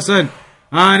a person,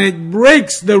 and it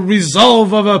breaks the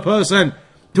resolve of a person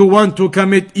to want to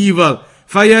commit evil.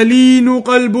 فَيَلِينُ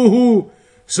قَلْبُهُ.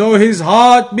 So his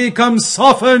heart becomes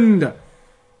softened.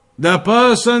 The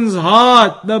person's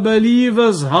heart, the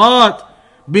believer's heart,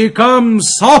 becomes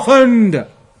softened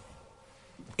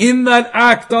in that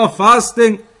act of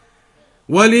fasting.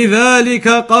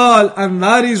 وَلِذَلِكَ قَالَ. And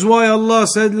that is why Allah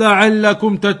said,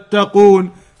 لَعَلَّكُمْ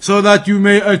تَتَّقُونَ, so that you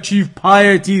may achieve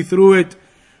piety through it.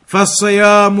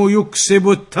 فَالصِّيَامُ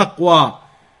يُكْسِبُ التَّقْوَى.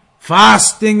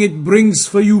 Fasting, it brings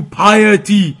for you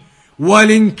piety.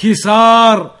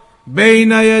 وَالْإِنْكِسَارِ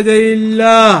بين يدي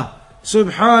الله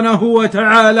سبحانه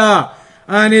وتعالى.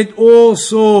 And it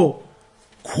also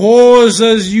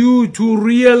causes you to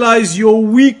realize your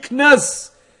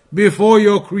weakness before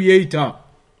your Creator.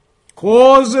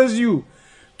 Causes you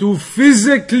to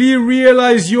physically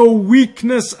realize your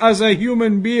weakness as a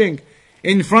human being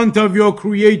in front of your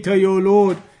Creator, your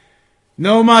Lord.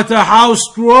 No matter how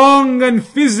strong and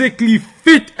physically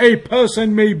fit a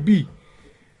person may be.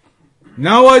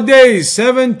 Nowadays,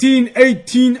 17,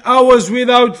 18 hours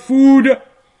without food,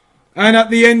 and at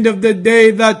the end of the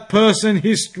day, that person,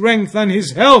 his strength and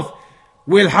his health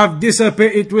will have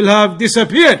disappeared. It will have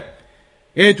disappeared.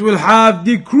 It will have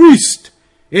decreased.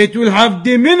 It will have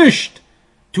diminished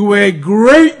to a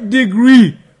great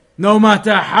degree no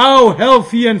matter how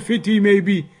healthy and fit he may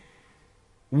be.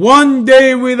 One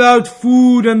day without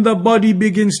food and the body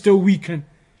begins to weaken.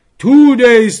 2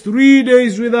 days, 3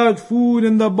 days without food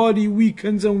and the body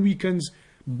weakens and weakens.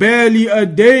 Barely a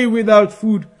day without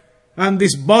food. And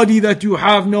this body that you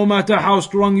have, no matter how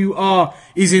strong you are,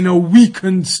 is in a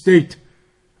weakened state.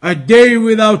 A day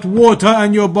without water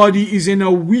and your body is in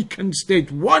a weakened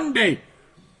state. One day.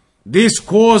 This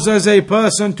causes a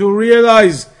person to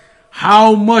realize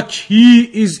how much he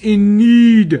is in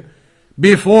need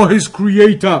before his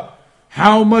Creator.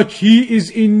 How much he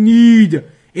is in need,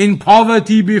 in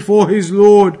poverty before his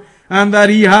Lord. And that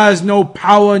he has no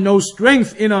power, no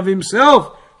strength in of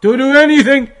himself to do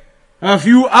anything. A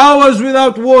few hours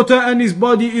without water and his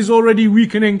body is already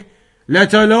weakening,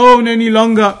 let alone any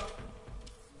longer.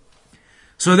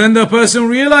 So then the person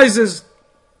realizes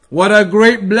what a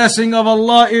great blessing of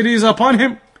Allah it is upon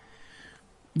him.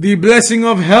 The blessing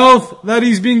of health that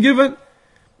he's been given.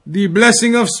 The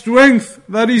blessing of strength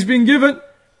that he's been given.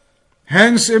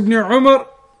 Hence Ibn Umar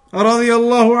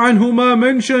radiyallahu anhuma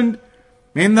mentioned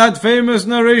in that famous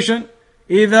narration,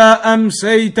 إذا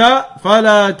أمسيت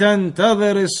فلا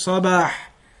تنتظر الصباح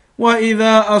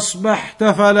وإذا أصبحت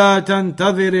فلا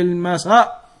تنتظر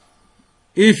المساء.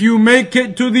 If you make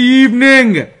it to the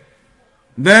evening,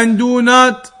 then do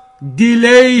not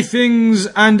delay things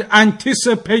and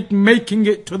anticipate making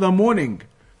it to the morning.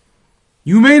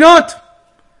 You may not.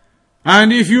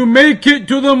 And if you make it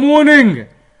to the morning,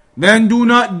 then do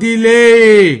not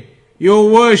delay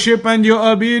your worship and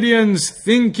your obedience,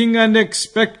 thinking and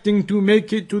expecting to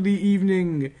make it to the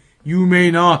evening. You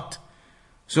may not.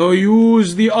 So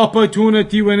use the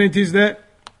opportunity when it is there.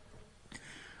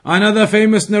 Another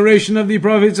famous narration of the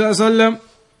Prophet ﷺ,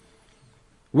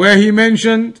 where he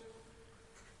mentioned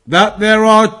that there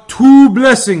are two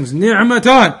blessings,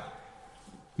 ni'matan,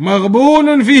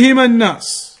 maghbunun fihim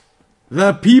an-nas.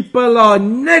 The people are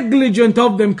negligent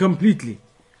of them completely.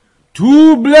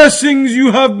 Two blessings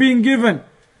you have been given,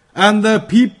 and the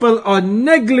people are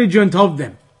negligent of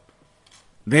them.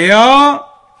 They are,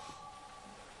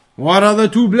 what are the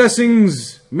two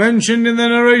blessings mentioned in the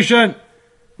narration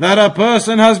that a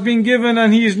person has been given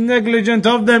and he is negligent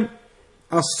of them?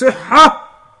 As-sihha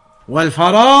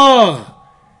wal-faragh,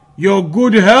 your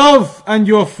good health and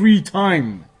your free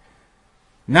time.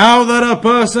 Now that a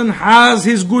person has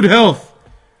his good health,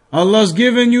 Allah's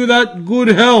given you that good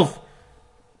health,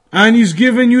 and He's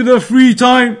given you the free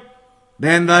time,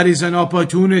 then that is an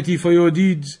opportunity for your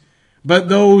deeds. But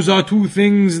those are two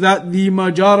things that the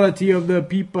majority of the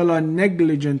people are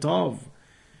negligent of.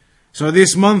 So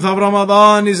this month of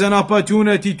Ramadan is an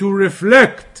opportunity to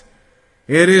reflect.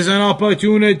 It is an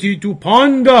opportunity to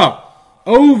ponder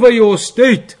over your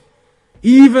state.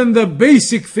 Even the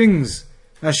basic things.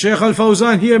 As Shaykh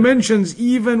Al-Fawzan here mentions,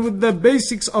 even with the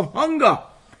basics of hunger.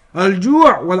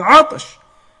 Al-ju' wal-'atash.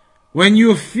 When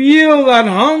you feel that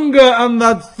hunger and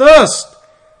that thirst,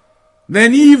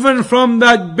 then even from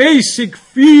that basic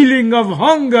feeling of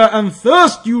hunger and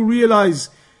thirst, you realize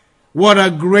what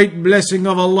a great blessing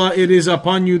of Allah it is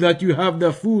upon you that you have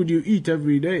the food you eat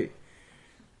every day.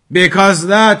 Because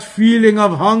that feeling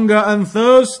of hunger and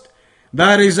thirst,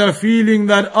 that is a feeling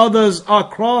that others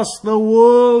across the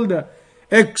world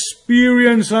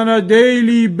experience on a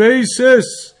daily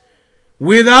basis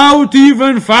without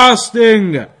even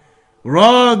fasting.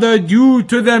 Rather due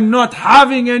to them not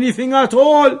having anything at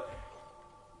all.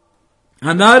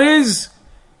 And that is,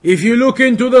 if you look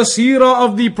into the seerah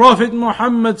of the Prophet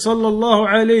Muhammad sallallahu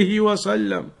alayhi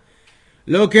wasallam,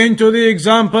 look into the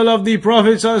example of the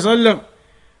Prophet sallallahu.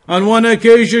 On one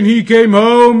occasion he came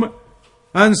home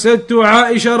and said to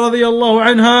Aisha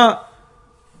radiyallahu anha,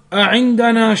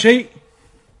 أَعِنْدَنَا شَيْءٍ?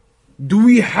 Do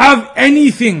we have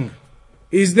anything?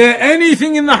 Is there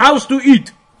anything in the house to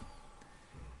eat?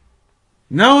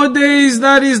 Nowadays,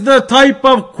 that is the type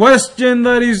of question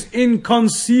that is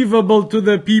inconceivable to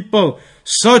the people.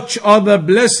 Such are the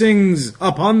blessings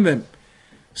upon them.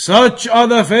 Such are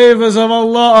the favors of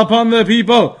Allah upon the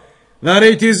people, that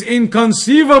it is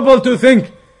inconceivable to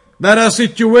think that a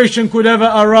situation could ever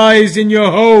arise in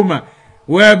your home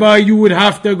whereby you would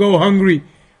have to go hungry.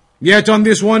 Yet on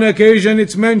this one occasion,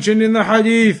 it's mentioned in the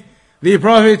hadith, the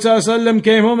Prophet ﷺ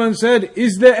came home and said,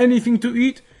 is there anything to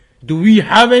eat? Do we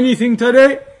have anything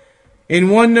today? In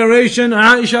one narration,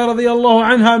 Aisha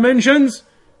radiyallahu anha mentions,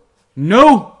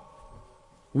 no,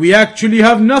 we actually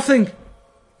have nothing.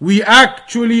 We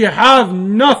actually have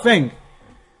nothing.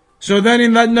 So then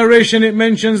in that narration it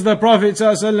mentions the Prophet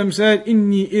ﷺ said,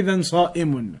 Inni idhan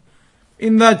sa'imun.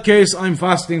 In that case, I'm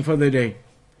fasting for the day.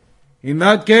 In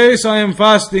that case, I am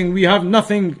fasting. We have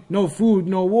nothing, no food,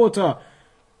 no water.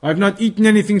 I've not eaten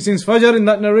anything since Fajr. In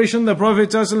that narration, the Prophet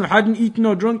ﷺ hadn't eaten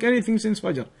or drunk anything since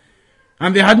Fajr.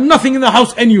 And they had nothing in the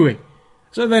house anyway.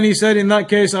 So then he said, in that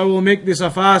case, I will make this a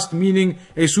fast, meaning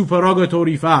a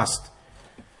supererogatory fast.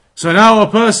 So now a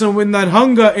person with that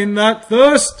hunger, in that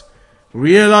thirst,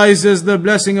 realizes the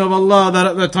blessing of Allah that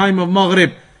at the time of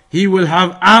Maghrib, he will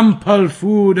have ample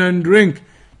food and drink.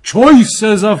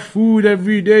 Choices of food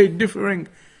every day differing.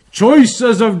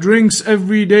 Choices of drinks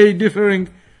every day differing.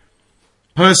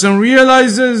 Person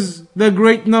realizes the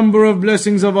great number of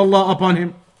blessings of Allah upon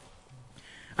him.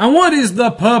 And what is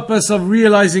the purpose of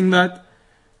realizing that?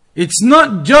 It's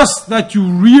not just that you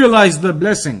realize the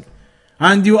blessing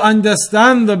and you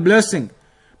understand the blessing,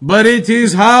 but it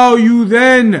is how you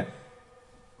then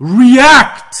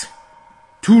react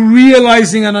to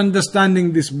realizing and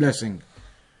understanding this blessing.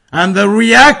 And the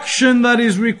reaction that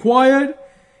is required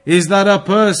is that a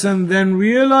person then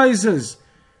realizes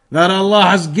that Allah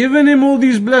has given him all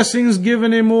these blessings,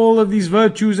 given him all of these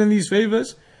virtues and these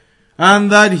favors,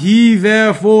 and that he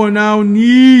therefore now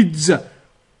needs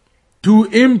to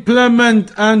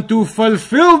implement and to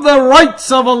fulfill the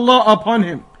rights of Allah upon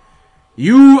him.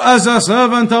 You as a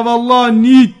servant of Allah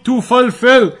need to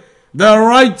fulfill the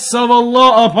rights of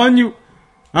Allah upon you.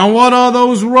 And what are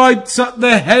those rights? At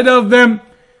the head of them,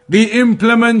 the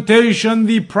implementation,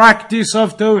 the practice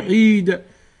of Tawheed.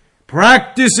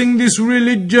 Practicing this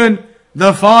religion,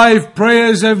 the 5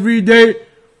 prayers every day.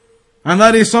 And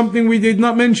that is something we did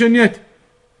not mention yet.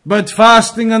 But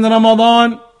fasting and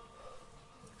Ramadan,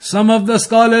 some of the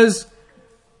scholars,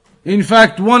 in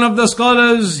fact one of the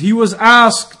scholars, he was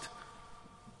asked,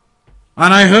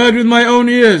 and I heard with my own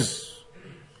ears,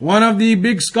 one of the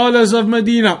big scholars of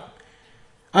Medina,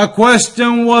 a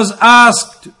question was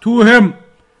asked to him,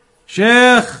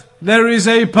 Shaykh, there is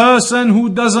a person who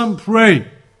doesn't pray.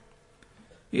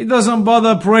 He doesn't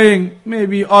bother praying,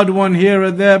 maybe odd one here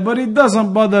or there, but he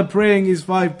doesn't bother praying his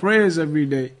 5 prayers every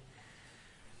day.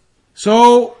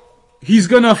 So, he's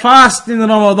gonna fast in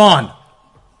Ramadan.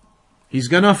 He's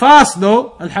gonna fast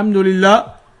though,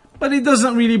 alhamdulillah, but he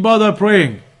doesn't really bother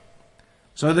praying.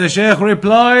 So the Shaykh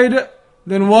replied,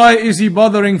 then why is he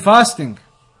bothering fasting?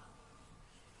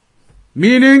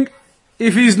 Meaning,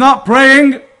 if he's not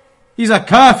praying, he's a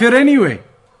kafir anyway.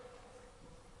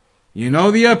 You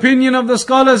know the opinion of the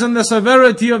scholars and the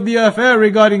severity of the affair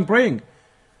regarding praying.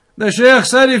 The Shaykh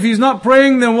said if he's not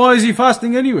praying, then why is he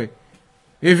fasting anyway?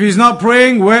 If he's not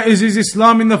praying, where is his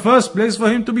Islam in the first place for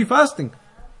him to be fasting?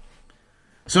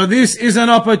 So this is an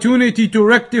opportunity to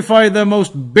rectify the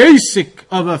most basic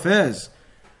of affairs.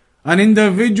 An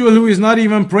individual who is not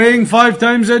even praying 5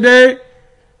 times a day,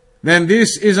 then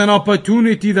this is an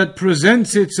opportunity that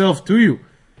presents itself to you.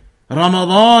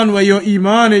 Ramadan, where your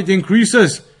iman, it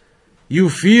increases. You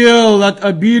feel that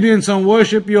obedience and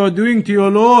worship you are doing to your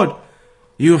Lord.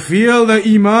 You feel the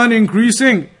iman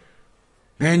increasing.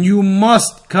 Then you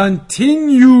must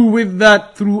continue with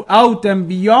that throughout and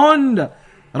beyond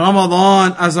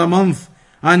Ramadan as a month.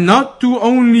 And not to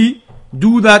only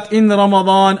do that in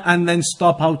Ramadan and then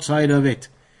stop outside of it.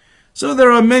 So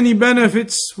there are many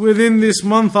benefits within this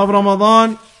month of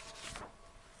Ramadan.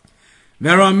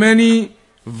 There are many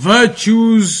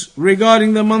virtues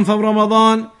regarding the month of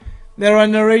Ramadan. There are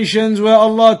narrations where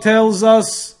Allah tells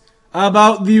us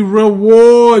about the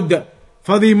reward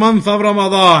for the month of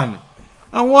Ramadan.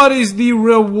 And what is the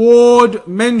reward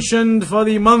mentioned for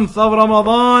the month of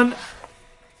Ramadan?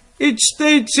 It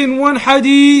states in one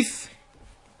hadith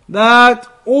that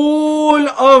all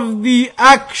of the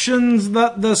actions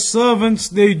that the servants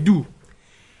they do,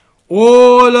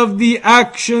 all of the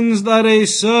actions that a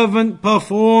servant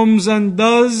performs and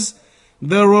does,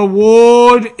 the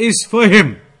reward is for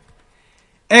him,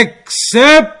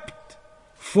 except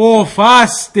for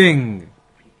fasting.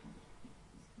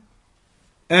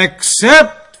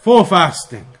 Except for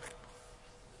fasting.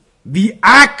 The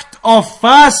act of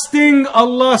fasting,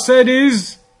 Allah said,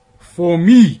 is for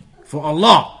me, for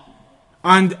Allah.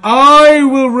 And I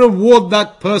will reward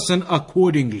that person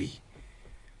accordingly.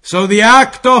 So the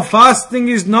act of fasting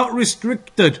is not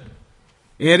restricted.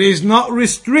 It is not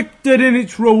restricted in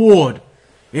its reward.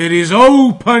 It is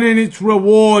open in its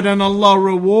reward, and Allah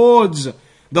rewards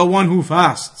the one who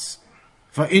fasts.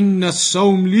 فَإِنَّ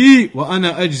الصَّوْمِ لِي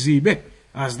وَأَنَا أَجْزِي بِهِ.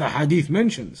 As the hadith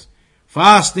mentions,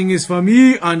 fasting is for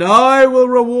me and I will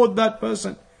reward that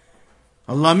person.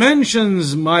 Allah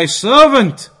mentions, my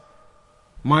servant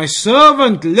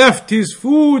left his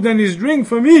food and his drink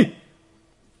for me.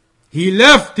 He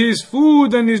left his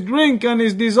food and his drink and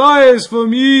his desires for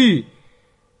me.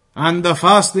 And the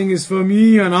fasting is for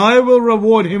me and I will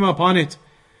reward him upon it.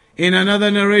 In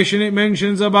another narration it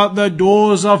mentions about the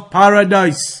doors of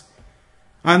paradise.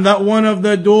 and that one of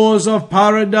the doors of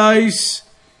paradise,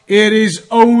 it is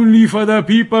only for the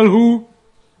people who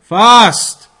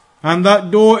fast. And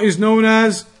that door is known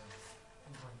as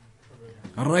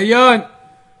Rayyan.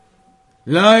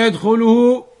 لا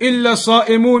يدخله إلا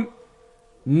الصائمون.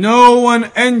 No one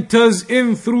enters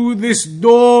in through this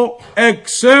door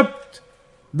except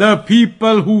the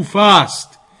people who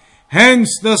fast.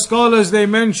 Hence the scholars, they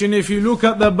mention, if you look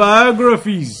at the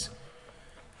biographies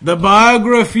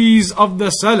of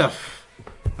the Salaf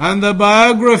and the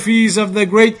biographies of the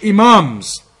great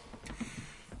Imams,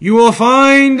 you will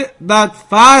find that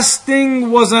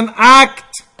fasting was an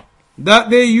act that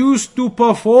they used to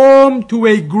perform to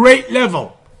a great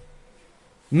level.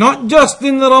 Not just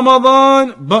in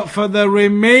Ramadan, but for the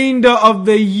remainder of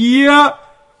the year,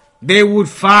 they would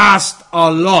fast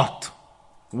a lot.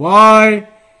 Why?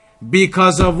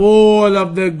 Because of all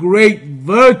of the great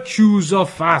virtues of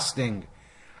fasting.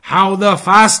 How the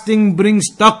fasting brings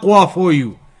taqwa for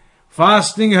you.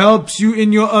 Fasting helps you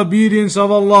in your obedience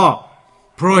of Allah,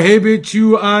 prohibits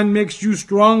you and makes you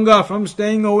stronger from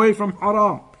staying away from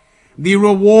haram. The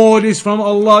reward is from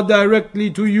Allah directly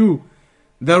to you.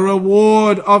 The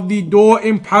reward of the door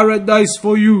in paradise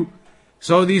for you.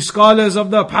 So the scholars of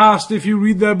the past, if you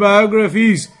read their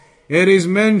biographies, it is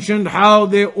mentioned how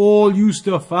they all used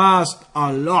to fast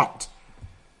a lot.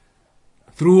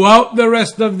 Throughout the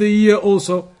rest of the year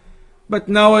also. But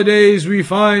nowadays we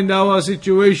find our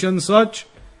situation such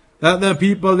that the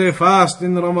people, they fast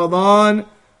in Ramadan,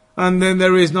 and then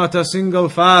there is not a single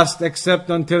fast except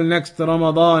until next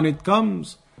Ramadan it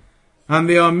comes. And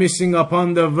they are missing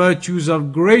upon the virtues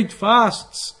of great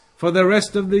fasts for the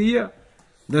rest of the year.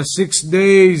 The 6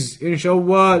 days in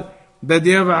Shawwal, the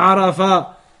day of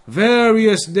Arafah,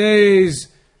 various days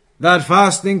that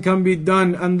fasting can be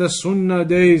done, and the Sunnah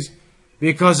days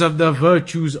because of the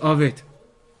virtues of it.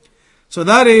 So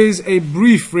that is a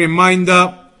brief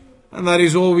reminder, and that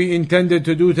is all we intended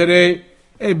to do today.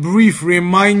 A brief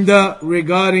reminder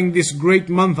regarding this great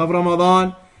month of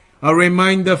Ramadan. A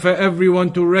reminder for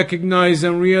everyone to recognize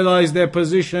and realize their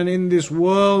position in this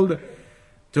world.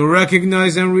 To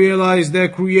recognize and realize their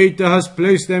Creator has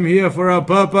placed them here for a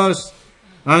purpose.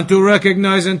 And to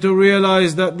recognize and to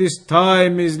realize that this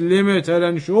time is limited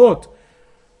and short.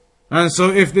 And so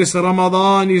if this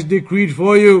Ramadan is decreed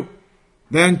for you,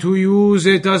 then to use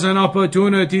it as an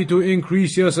opportunity to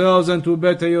increase yourselves and to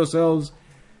better yourselves.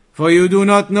 For you do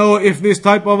not know if this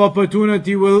type of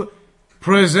opportunity will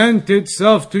present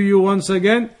itself to you once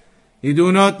again. You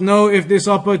do not know if this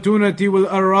opportunity will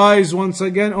arise once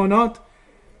again or not.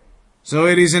 So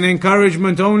it is an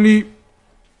encouragement only,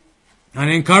 an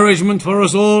encouragement for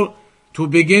us all to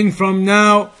begin from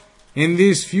now in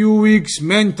these few weeks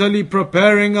mentally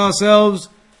preparing ourselves,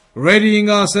 readying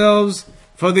ourselves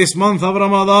for this month of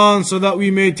Ramadan so that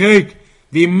we may take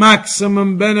the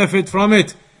maximum benefit from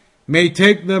it, may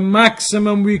take the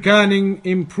maximum we can in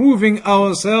improving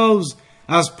ourselves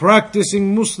as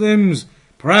practicing Muslims,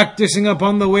 practicing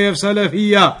upon the way of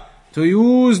Salafiyah, to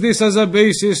use this as a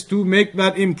basis to make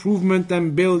that improvement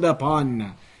and build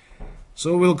upon.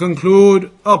 So we'll conclude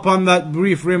upon that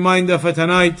brief reminder for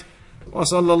tonight.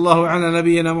 وصلى الله على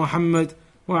نبينا محمد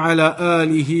وعلى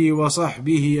آله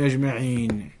وصحبه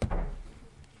أجمعين.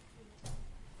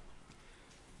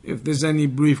 If there's any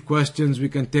brief questions, we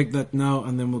can take that now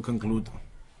and then we'll conclude.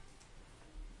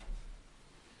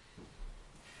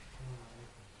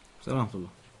 Salam. You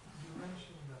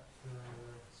mentioned that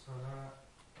Salah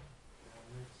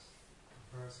makes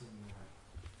a person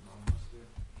non-Muslim.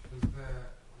 Is there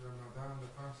Ramadan, the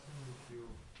fasting, if you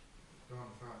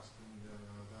don't fast in the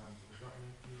Ramadan, does that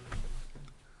make you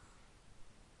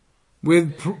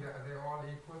Muslim? Are they all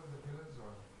equal, the pillars?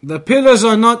 Or? The pillars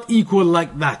are not equal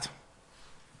like that.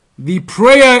 The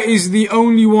prayer is the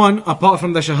only one apart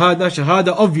from the Shahada.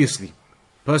 Shahada, obviously.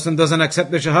 Person doesn't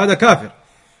accept the Shahada, kafir.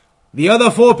 The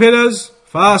other 4 pillars,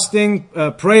 fasting,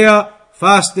 prayer,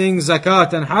 fasting,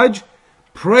 zakat and hajj.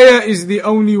 Prayer is the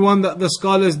only one that the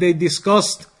scholars, they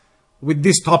discussed with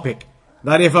this topic.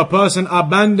 That if a person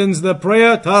abandons the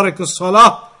prayer, tarik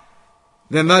as-salah,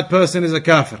 then that person is a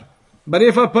kafir. But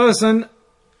if a person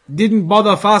didn't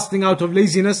bother fasting out of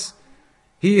laziness,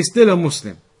 he is still a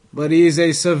Muslim. But he is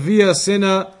a severe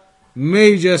sinner,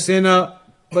 major sinner,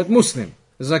 but Muslim.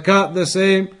 Zakat the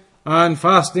same, and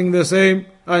fasting the same,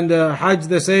 and hajj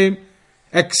the same,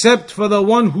 except for the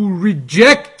one who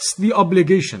rejects the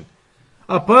obligation.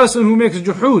 A person who makes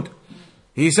juhud.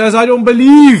 He says, I don't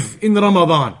believe in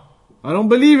Ramadan. I don't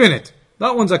believe in it.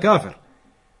 That one's a kafir.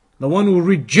 The one who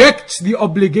rejects the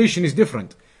obligation is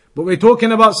different. But we're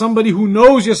talking about somebody who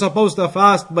knows you're supposed to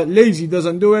fast, but lazy,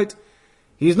 doesn't do it.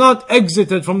 He's not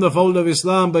exited from the fold of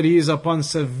Islam, but he is upon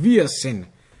severe sin.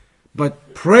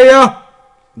 But prayer,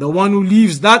 the one who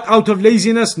leaves that out of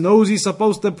laziness, knows he's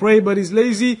supposed to pray but is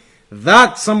lazy,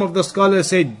 that some of the scholars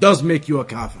say does make you a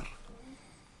kafir.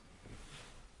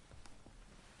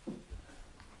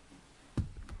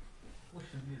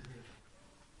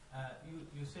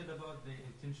 You said about the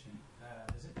intention.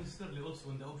 Is it necessarily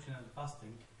also in the optional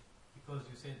fasting? Because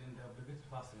you said in the obligatory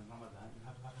fasting in Ramadan, you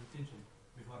have to have intention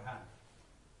beforehand.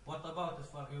 What about, as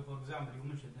far you, for example, you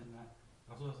mentioned in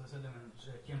Rasulullah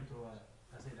came to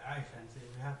said Aisha and said,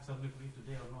 we have something for you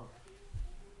today or not?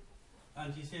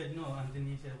 And she said no, and then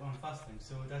he said, well, I'm fasting.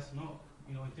 So that's no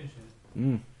intention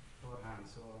beforehand.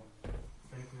 So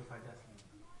can you clarify that?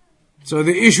 So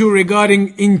the issue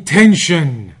regarding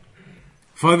intention.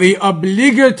 For the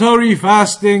obligatory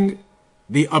fasting,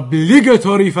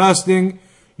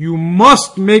 you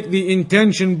must make the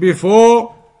intention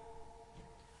before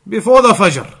the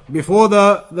Fajr, before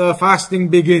the fasting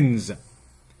begins,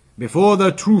 before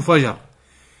the true Fajr.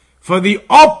 For the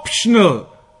optional,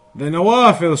 the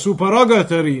nawafil,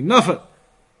 supererogatory, nafil,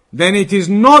 then it is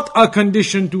not a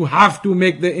condition to have to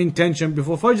make the intention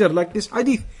before Fajr, like this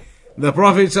hadith. The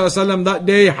Prophet ﷺ that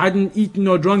day hadn't eaten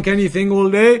or drunk anything all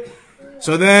day.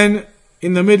 So then,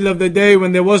 in the middle of the day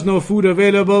when there was no food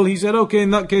available, he said, okay, in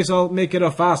that case I'll make it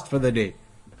a fast for the day.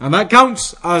 And that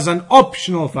counts as an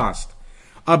optional fast.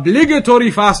 Obligatory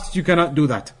fasts, you cannot do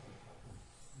that.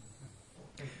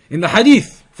 In the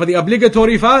hadith, for the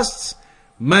obligatory fasts,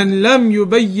 من لم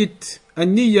يبيت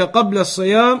النية قبل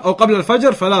الصيام أو قبل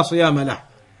الفجر فلا صيام له.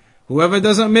 Whoever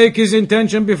doesn't make his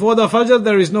intention before the Fajr,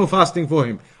 there is no fasting for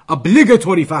him.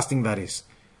 Obligatory fasting, that is.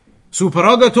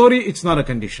 Supererogatory, it's not a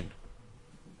condition.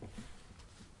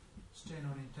 Staying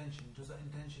on intention, does that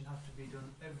intention have to be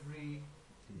done every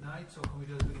night, or can we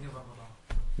do it at the beginning of Ramadan?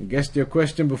 You guessed your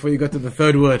question before you got to the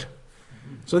third word.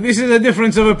 So this is a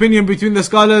difference of opinion between the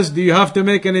scholars. Do you have to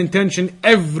make an intention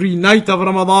every night of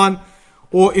Ramadan?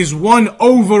 Or is one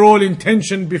overall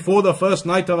intention before the first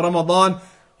night of Ramadan?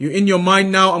 You're in your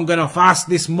mind now, I'm going to fast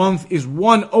this month. Is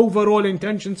one overall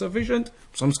intention sufficient?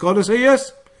 Some scholars say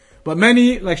yes. But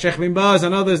many, like Sheikh bin Baz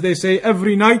and others, they say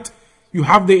every night you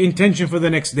have the intention for the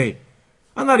next day.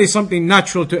 And that is something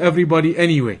natural to everybody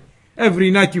anyway.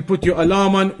 Every night you put your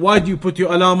alarm on. Why do you put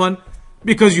your alarm on?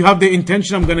 Because you have the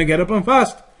intention, I'm going to get up and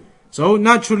fast. So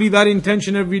naturally that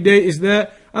intention every day is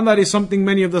there. And that is something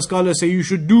many of the scholars say you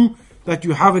should do. That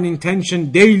you have an intention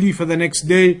daily for the next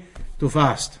day to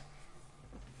fast.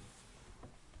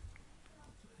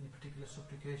 Any particular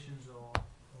supplications or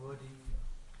wording?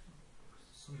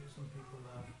 Some people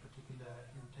have particular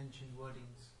intention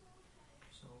wordings.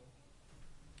 So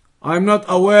I'm not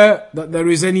aware that there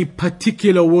is any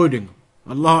particular wording.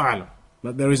 Allahu A'lam.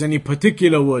 That there is any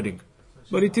particular wording.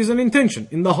 But it is an intention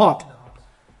in the heart.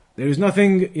 There is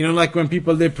nothing, like when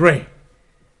people they pray.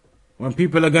 When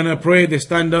people are going to pray, they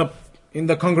stand up in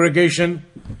the congregation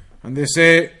and they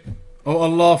say, Oh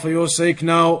Allah, for your sake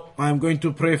now, I am going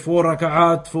to pray 4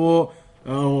 raka'at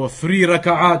or 3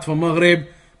 raka'at for Maghrib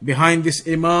behind this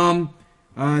Imam,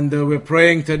 and we're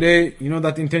praying today. You know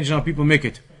that intention how people make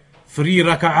it. 3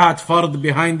 raka'at fard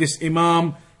behind this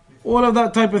Imam. All of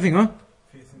that type of thing,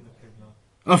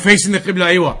 huh? Facing the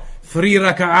Qibla, aywa. 3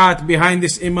 raka'at behind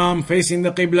this Imam, facing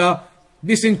the Qibla.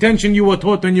 This intention you were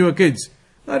taught when you were kids.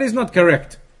 That is not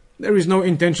correct. There is no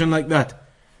intention like that.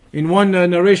 In one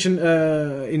narration,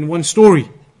 in one story,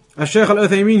 Shaykh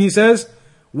Al-Uthaymeen, he says,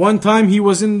 one time he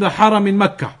was in the Haram in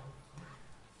Mecca.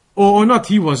 Or not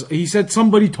he said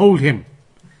somebody told him.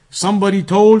 Somebody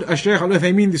told Shaykh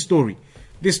Al-Uthaymeen this story.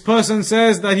 This person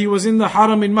says that he was in the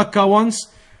Haram in Mecca once,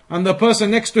 and the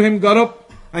person next to him got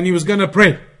up and he was going to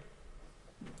pray.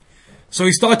 So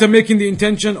he started making the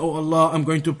intention, Oh Allah, I'm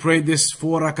going to pray this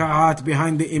 4 raka'at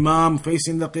behind the Imam,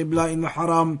 facing the Qibla in the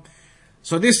Haram.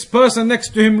 So this person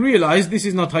next to him realized this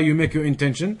is not how you make your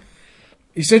intention.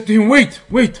 He said to him, wait.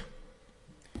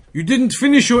 You didn't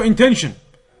finish your intention.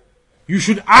 You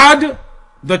should add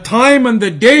the time and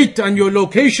the date and your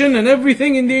location and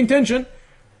everything in the intention.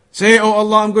 Say, Oh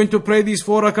Allah, I'm going to pray these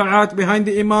 4 raka'at behind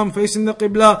the Imam, facing the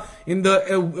Qibla, in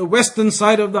the western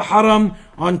side of the Haram,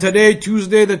 on today,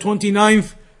 Tuesday the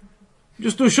 29th.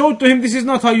 Just to show to him, this is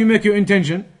not how you make your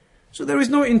intention. So there is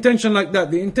no intention like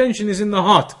that. The intention is in the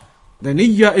heart. The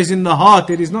niyyah is in the heart.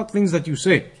 It is not things that you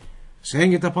say.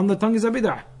 Saying it upon the tongue is a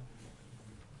bid'ah.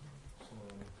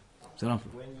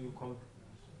 When you come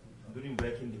during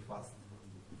breaking the fast,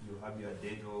 you have your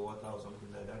date or water or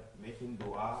something like that, making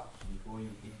dua before you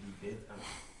eat the date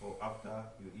or after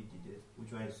you eat the date.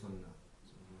 Which one is sunnah?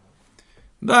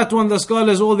 That one, the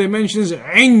scholars, all they mention is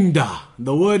inda.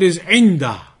 The word is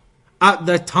inda. at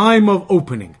the time of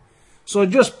opening. So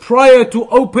just prior to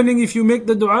opening, if you make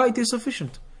the dua, it is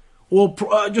sufficient. Or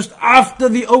just after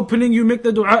the opening, you make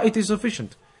the dua, it is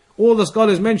sufficient. All the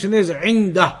scholars mention is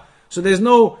indah. So there's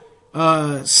no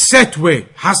set way.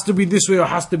 Has to be this way or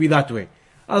has to be that way.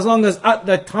 As long as at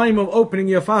the time of opening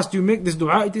your fast, you make this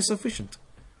dua, it is sufficient.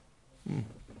 Regarding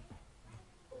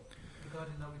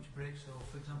that which breaks, so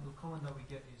for example, common that we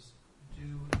get is do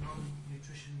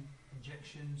non-nutrition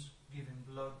injections, giving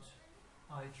blood,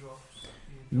 eye drops.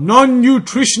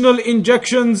 Non-nutritional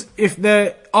injections, if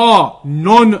there are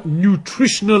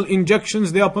non-nutritional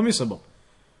injections, they are permissible.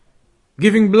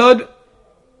 Giving blood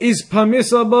is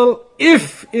permissible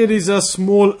if it is a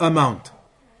small amount.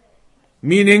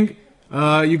 Meaning,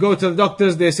 you go to the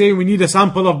doctors, they say we need a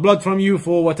sample of blood from you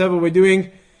for whatever we're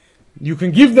doing. You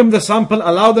can give them the sample,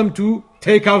 allow them to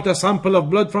take out a sample of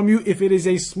blood from you if it is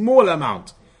a small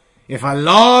amount. If a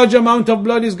large amount of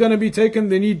blood is going to be taken,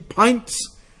 they need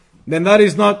pints, then that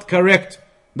is not correct.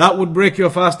 That would break your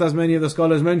fast, as many of the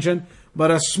scholars mention.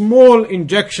 But a small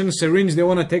injection, syringe, they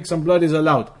want to take some blood, is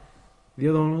allowed. The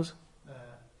other one was?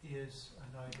 Ears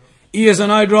and eye drops. Ears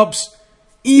and eye drops.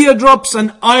 Ear drops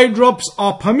and eye drops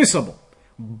are permissible.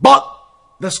 But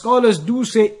the scholars do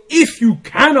say if you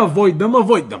can avoid them,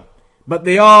 avoid them. But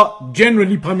they are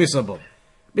generally permissible.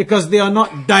 Because they are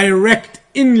not direct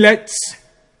inlets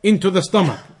into the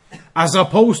stomach. As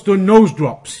opposed to nose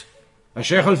drops.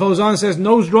 Shaykh Al-Fawzan says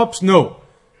nose drops, no.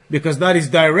 Because that is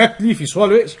directly, if you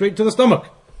swallow it, straight to the stomach.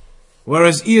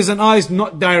 Whereas ears and eyes,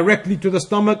 not directly to the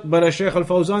stomach. But Shaykh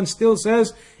Al-Fawzan still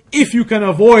says, if you can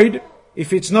avoid,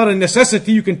 if it's not a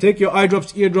necessity, you can take your eye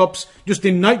drops, ear drops just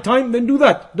in night time, then do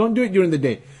that. Don't do it during the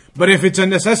day. But if it's a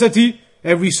necessity,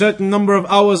 every certain number of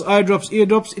hours, eye drops, ear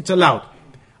drops, it's allowed.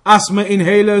 Asthma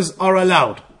inhalers are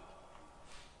allowed.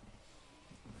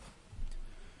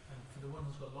 And for the one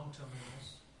who's got long-term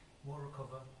illness, won't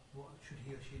recover, what should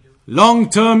he or she do?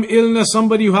 Long-term illness,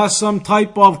 somebody who has some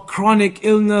type of chronic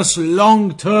illness,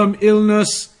 long-term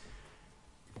illness.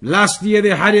 Last year they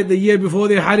had it, the year before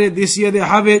they had it, this year they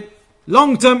have it.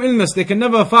 Long-term illness, they can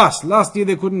never fast. Last year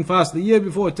they couldn't fast. The year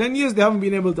before, 10 years, they haven't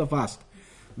been able to fast.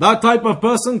 That type of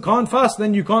person can't fast.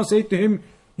 Then you can't say to him,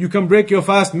 you can break your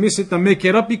fast, miss it and make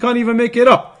it up. He can't even make it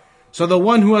up. So the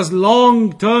one who has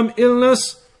long-term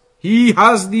illness, he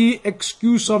has the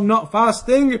excuse of not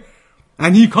fasting.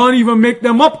 And he can't even make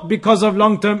them up because of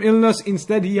long-term illness.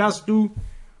 Instead, he has to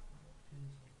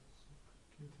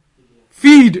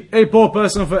feed a poor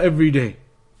person for every day.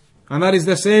 And that is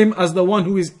the same as the one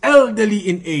who is elderly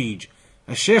in age.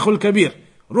 Al-Shaykh al-Kabir.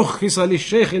 Rukhisa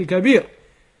lil-Shaykh al-Kabir.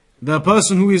 The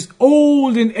person who is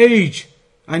old in age.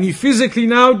 And he physically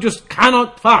now just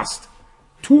cannot fast.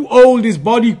 Too old, his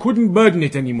body couldn't burden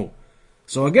it anymore.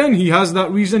 So again, he has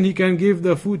that reason, he can give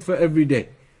the food for every day.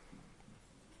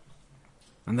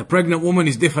 And the pregnant woman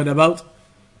is differed about.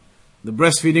 The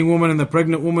breastfeeding woman and the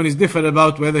pregnant woman is differed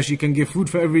about whether she can give food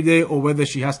for every day or whether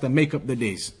she has to make up the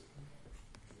days.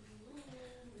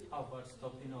 How about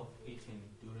stopping of eating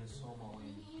during summer when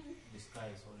the sky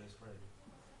is always red?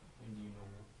 When you know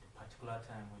the particular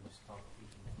time when you stop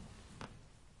eating?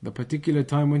 The particular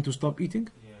time when to stop eating?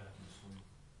 Yeah.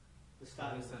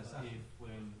 For instance, if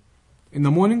when In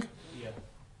the morning? yeah,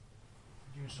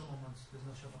 During summer months, there's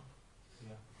no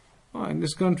Shabbat. yeah. In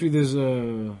this country there's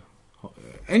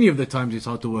any of the times it's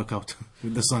hard to work out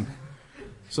with the sun.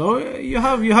 So you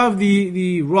have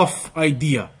the rough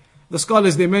idea. The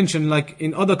scholars they mention, like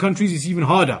in other countries it's even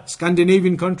harder.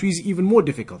 Scandinavian countries even more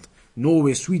difficult.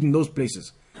 Norway, Sweden, those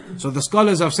places. So the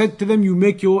scholars have said to them, you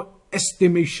make your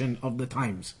estimation of the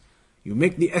times. You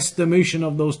make the estimation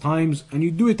of those times and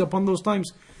you do it upon those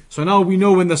times. So now we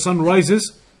know when the sun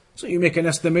rises. So you make an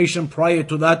estimation prior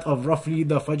to that of roughly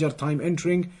the Fajr time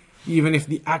entering. Even if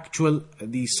the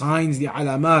signs, the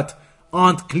alamat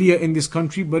aren't clear in this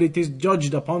country, but it is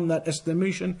judged upon that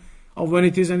estimation of when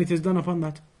it is, and it is done upon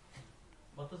that.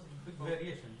 But there's a big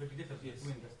variation, big difference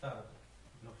between the start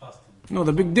of fasting. No,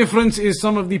 the big difference is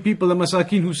some of the people, the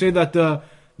masakin, who say that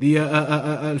the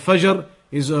Al-Fajr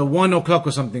is 1 o'clock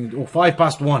or something, or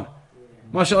 1:05.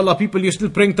 MashaAllah, people, you're still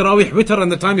praying Tarawih, Witr,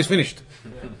 and the time is finished.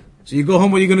 So you go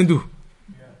home, what are you going to do?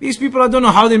 These people, I don't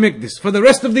know how they make this. For the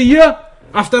rest of the year,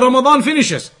 after Ramadan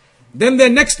finishes, then the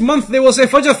next month they will say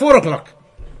Fajr 4 o'clock.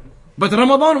 But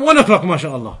Ramadan 1 o'clock,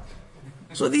 MashaAllah.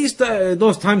 So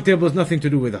those timetables, nothing to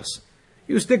do with us.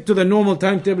 You stick to the normal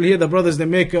timetable here. The brothers, they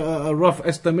make a rough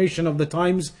estimation of the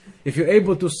times. If you're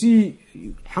able to see,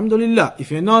 alhamdulillah. If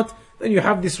you're not, then you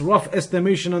have this rough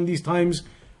estimation on these times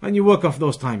and you work off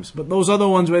those times. But those other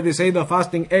ones where they say the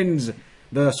fasting ends,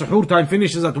 the suhoor time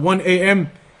finishes at 1 a.m.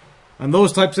 and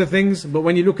those types of things. But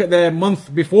when you look at the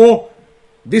month before,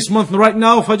 This month right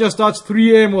now, Fajr starts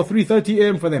 3 a.m. or 3:30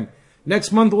 a.m. for them.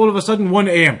 Next month, all of a sudden, 1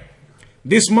 a.m.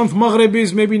 This month, Maghrib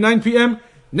is maybe 9 p.m.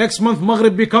 Next month,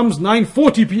 Maghrib becomes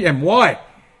 9:40 p.m. Why?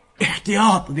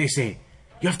 Ihtiyat, they say.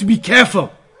 You have to be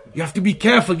careful. You have to be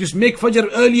careful. Just make Fajr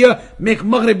earlier, make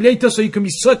Maghrib later, so you can be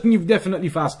certain you've definitely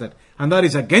fasted. And that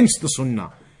is against the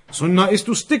Sunnah. Sunnah is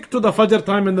to stick to the Fajr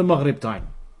time and the Maghrib time.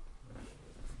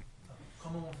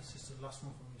 Common one for sisters, last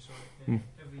one from me, sorry.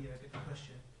 Every year I get the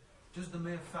question. Does the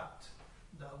mere fact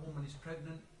that a woman is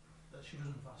pregnant, that she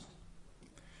doesn't fast?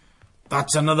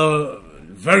 That's another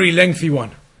very lengthy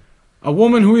one. A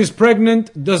woman who is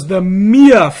pregnant, does the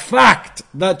mere fact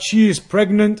that she is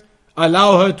pregnant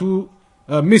allow her to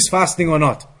miss fasting or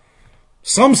not?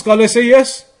 Some scholars say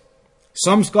yes.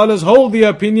 Some scholars hold the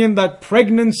opinion that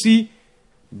pregnancy,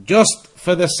 just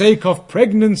for the sake of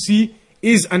pregnancy,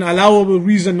 is an allowable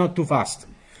reason not to fast.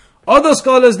 Other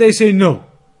scholars, they say no.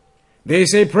 They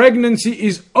say pregnancy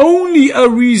is only a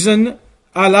reason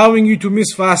allowing you to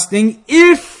miss fasting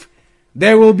if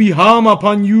there will be harm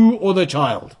upon you or the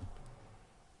child.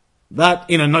 That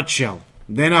in a nutshell.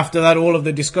 Then after that, all of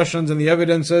the discussions and the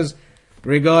evidences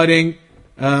regarding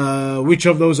which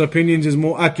of those opinions is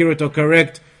more accurate or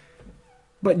correct.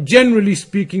 But generally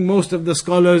speaking, most of the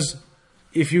scholars,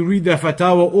 if you read their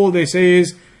fatwa, all they say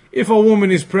is, if a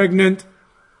woman is pregnant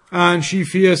and she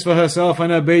fears for herself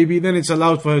and her baby, then it's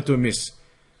allowed for her to miss.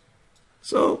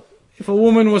 So, if a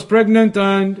woman was pregnant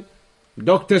and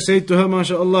doctor said to her,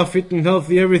 MashaAllah, fit and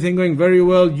healthy, everything going very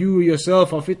well, you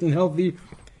yourself are fit and healthy,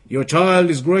 your child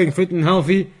is growing fit and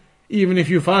healthy, even if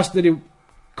you fasted, you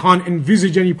can't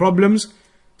envisage any problems.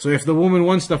 So if the woman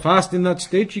wants to fast in that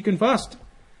state, she can fast.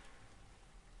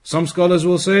 Some scholars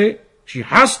will say she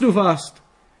has to fast.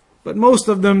 But most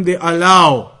of them, they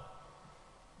allow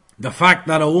the fact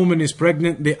that a woman is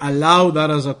pregnant, they allow that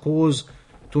as a cause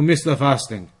to miss the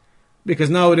fasting. Because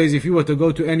nowadays, if you were to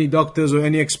go to any doctors or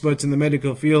any experts in the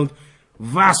medical field,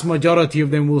 vast majority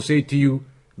of them will say to you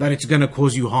that it's going to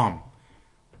cause you harm.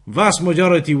 Vast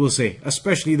majority will say,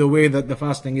 especially the way that the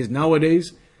fasting is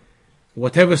nowadays,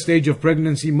 whatever stage of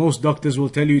pregnancy, most doctors will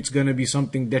tell you it's going to be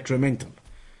something detrimental.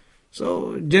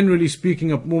 So, generally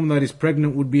speaking, a woman that is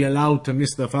pregnant would be allowed to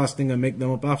miss the fasting and make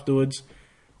them up afterwards,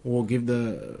 or give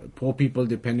the poor people,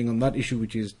 depending on that issue,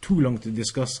 which is too long to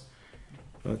discuss.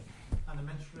 But And a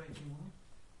menstruating woman?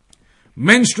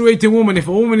 menstruating woman, if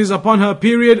a woman is upon her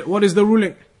period, what is the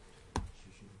ruling?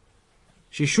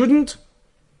 She shouldn't,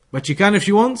 but she can if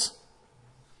she wants.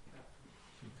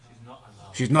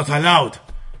 She's not allowed.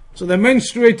 So the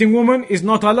menstruating woman is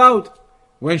not allowed.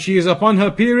 When she is upon her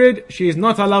period, she is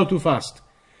not allowed to fast.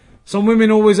 Some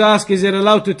women always ask, is it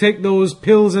allowed to take those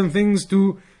pills and things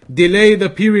to delay the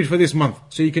period for this month,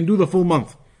 so you can do the full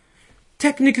month?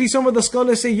 Technically, some of the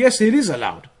scholars say, yes, it is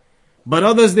allowed. But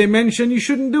others, they mention you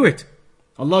shouldn't do it.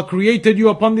 Allah created you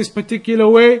upon this particular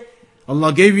way.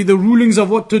 Allah gave you the rulings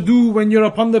of what to do when you're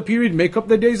upon the period. Make up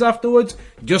the days afterwards,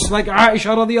 just like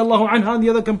Aisha radiallahu anha and the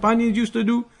other companions used to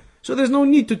do. So there's no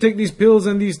need to take these pills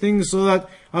and these things so that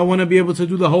I want to be able to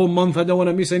do the whole month, I don't want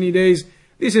to miss any days.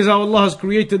 This is how Allah has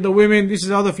created the women. This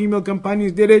is how the female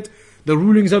companions did it. The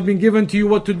rulings have been given to you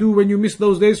what to do when you miss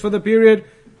those days for the period.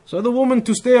 So the woman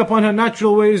to stay upon her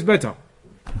natural way is better.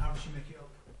 How does she make it up?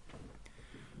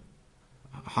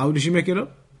 How does she make it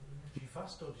up? Does she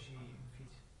fast or does she feed?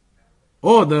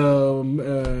 Oh,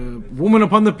 the woman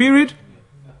upon the period?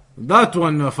 That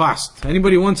one fast.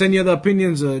 Anybody wants any other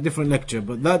opinions, a different lecture.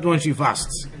 But that one she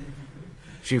fasts.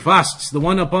 She fasts. The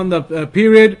one upon the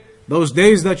period, those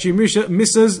days that she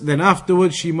misses, then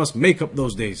afterwards she must make up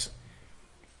those days.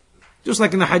 Just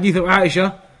like in the hadith of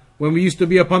Aisha, when we used to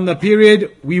be upon the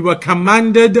period, we were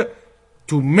commanded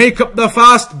to make up the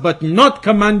fast, but not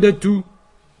commanded to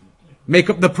make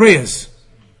up the prayers.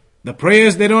 The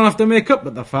prayers they don't have to make up,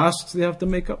 but the fasts they have to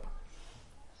make up.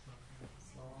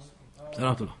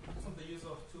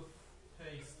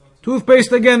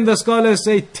 Toothpaste, again, the scholars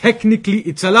say technically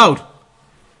it's allowed.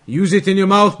 Use it in your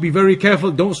mouth, be very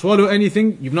careful, don't swallow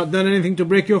anything, you've not done anything to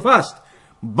break your fast.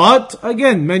 But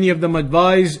again, many of them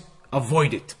advise,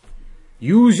 avoid it.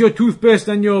 Use your toothpaste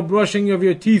and your brushing of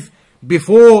your teeth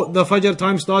before the Fajr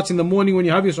time starts in the morning when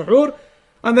you have your suhoor.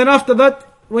 And then after that,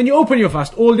 when you open your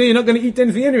fast, all day you're not going to eat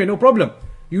anything anyway, no problem.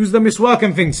 Use the miswak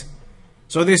and things.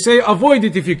 So they say avoid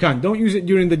it if you can, don't use it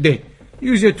during the day.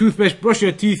 Use your toothpaste, brush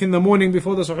your teeth in the morning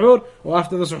before the suhoor, or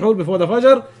after the suhoor before the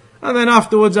Fajr. And then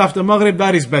afterwards, after Maghrib,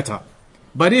 that is better.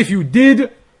 But if you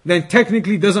did, then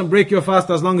technically it doesn't break your fast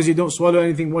as long as you don't swallow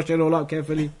anything, wash it all out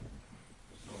carefully.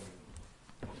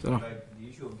 So, Like the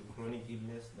issue of the chronic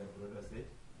illness that brother said,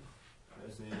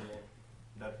 let's say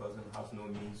that person has no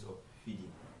means of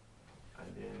feeding, and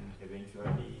then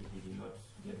eventually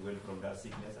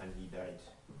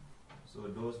So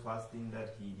those fasting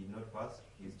that he did not fast,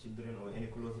 his children or any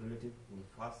close relative will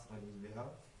fast on his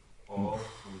behalf or will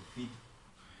feed.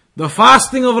 The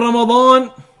fasting of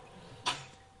Ramadan,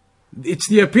 it's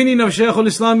the opinion of Shaykh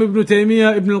al-Islam Ibn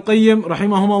Taymiyyah, Ibn al-Qayyim,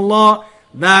 rahimahumullah,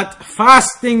 that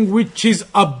fasting which is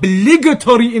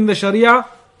obligatory in the Sharia,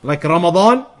 like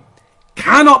Ramadan,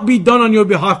 cannot be done on your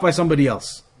behalf by somebody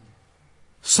else.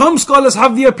 Some scholars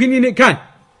have the opinion it can.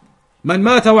 Man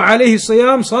mata wa alayhi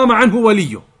siyam sama anhu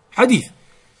waliyo. Hadith.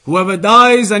 Whoever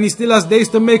dies and he still has days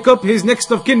to make up, his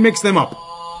next of kin makes them up.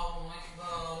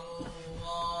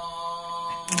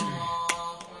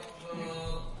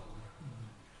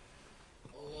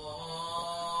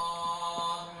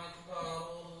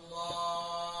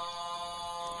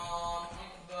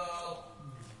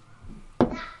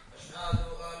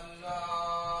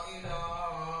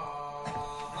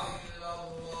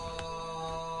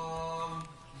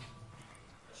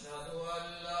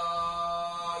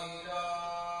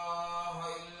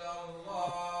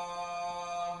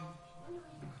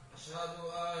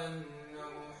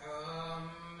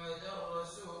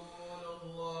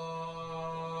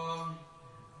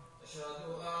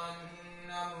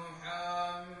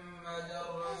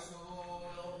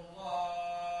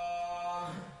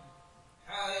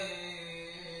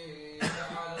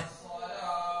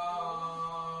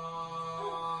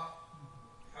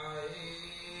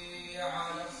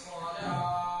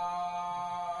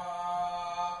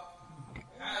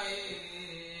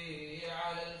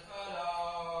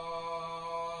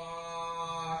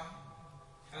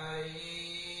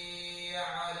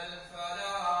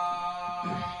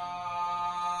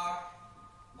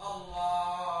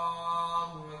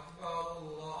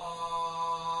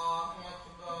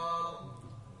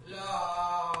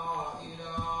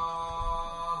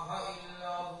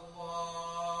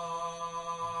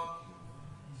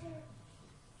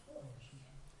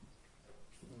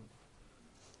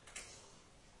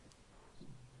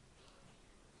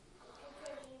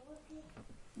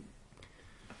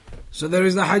 So there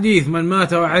is the hadith, Man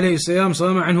mata wa alayhi siyam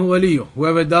sama anhu waliyo.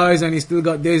 Whoever dies and he still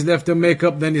got days left to make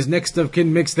up, then his next of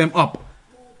kin makes them up.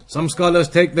 Some scholars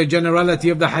take the generality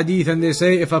of the hadith and they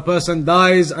say if a person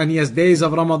dies and he has days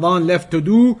of Ramadan left to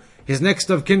do, his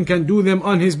next of kin can do them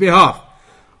on his behalf.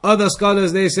 Other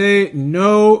scholars they say,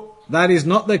 no, that is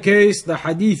not the case. The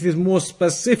hadith is more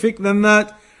specific than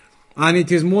that. And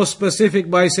it is more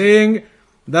specific by saying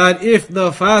that if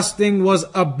the fasting was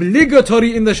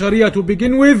obligatory in the Sharia to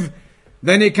begin with,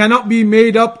 then it cannot be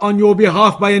made up on your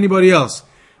behalf by anybody else.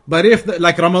 But if,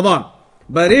 like Ramadan,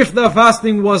 but if the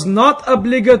fasting was not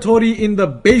obligatory in the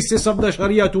basis of the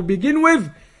Sharia to begin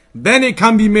with, then it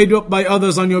can be made up by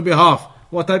others on your behalf.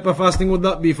 What type of fasting would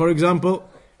that be? For example,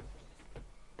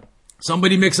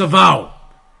 somebody makes a vow.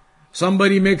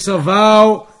 Somebody makes a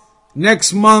vow,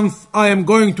 next month I am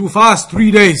going to fast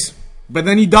 3 days. But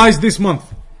then he dies this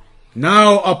month.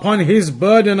 Now upon his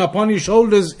burden, upon his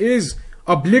shoulders is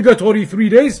obligatory 3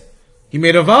 days. He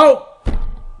made a vow.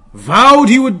 Vowed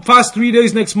he would fast 3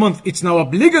 days next month. It's now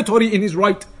obligatory in his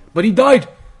right. But he died.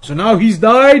 So now he's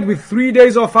died with 3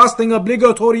 days of fasting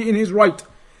obligatory in his right.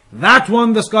 That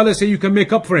one the scholars say you can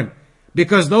make up for him.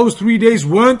 Because those 3 days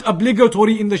weren't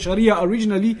obligatory in the Sharia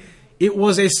originally. It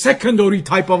was a secondary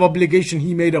type of obligation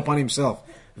he made upon himself.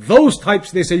 Those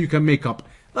types they say you can make up.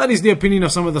 That is the opinion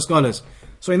of some of the scholars.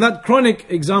 So in that chronic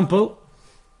example,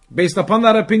 based upon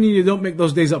that opinion, you don't make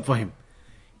those days up for him.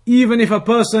 Even if a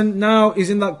person now is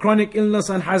in that chronic illness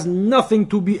and has nothing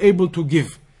to be able to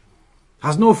give,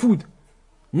 has no food,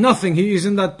 nothing, he is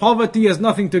in that poverty, has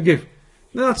nothing to give.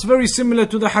 That's very similar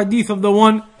to the hadith of the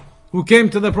one who came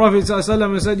to the Prophet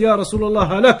ﷺ and said, Ya Rasulullah,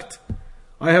 halakt,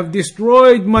 I have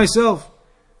destroyed myself.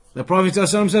 The Prophet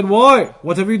ﷺ said, why?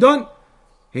 What have you done?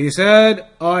 He said,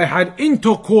 I had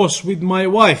intercourse with my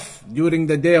wife during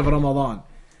the day of Ramadan.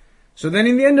 So then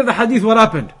in the end of the hadith, what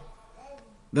happened?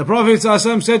 The Prophet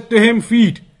ﷺ said to him,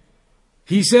 feed.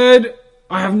 He said,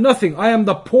 I have nothing. I am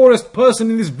the poorest person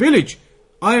in this village.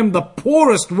 I am the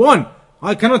poorest one.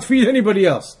 I cannot feed anybody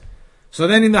else. So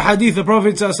then in the hadith, the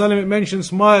Prophet ﷺ mentioned,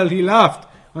 smiled, he laughed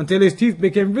until his teeth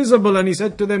became visible, and he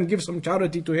said to them, give some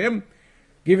charity to him,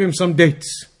 give him some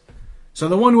dates. So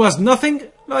the one who has nothing,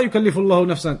 لا يكلف الله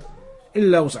نفسا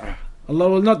إلا وسعها. Allah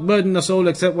will not burden a soul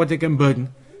except what He can burden.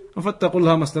 فَاتَّقُوا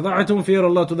اللَّهَ مَا اسْتَطَعْتُمْ. Fear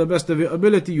Allah to the best of your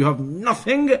ability. You have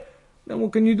nothing, then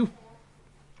what can you do?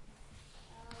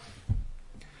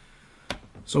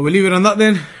 So we leave it on that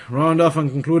then. Round off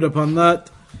and conclude upon that.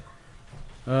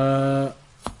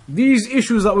 These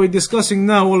issues that we're discussing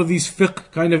now, all of these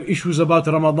fiqh kind of issues about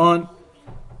Ramadan,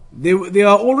 they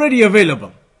are already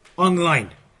available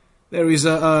online. There is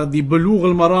the Bulugh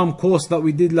al-Maram course that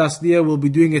we did last year. We'll be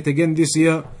doing it again this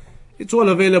year. It's all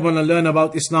available on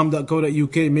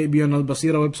learnabout.islam.co.uk, maybe on Al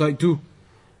Basira website too.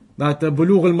 That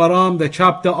Bulugh al-Maram, the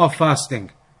chapter of fasting.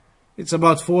 It's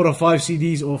about 4 or 5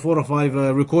 CDs or 4 or 5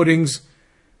 recordings,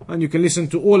 and you can listen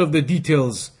to all of the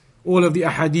details, all of the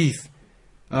ahadith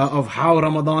of how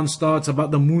Ramadan starts, about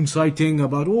the moon sighting,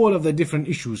 about all of the different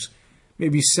issues.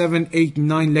 Maybe 7, 8,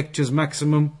 9 lectures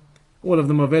maximum. All of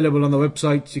them available on the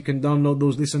website. You can download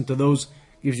those, listen to those.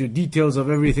 Gives you details of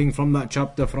everything from that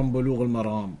chapter from Bulugh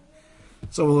al-Maram.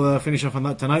 So we'll finish off on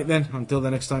that tonight then. Until the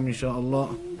next time,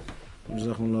 inshaAllah.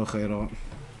 Jazakumullah khairan.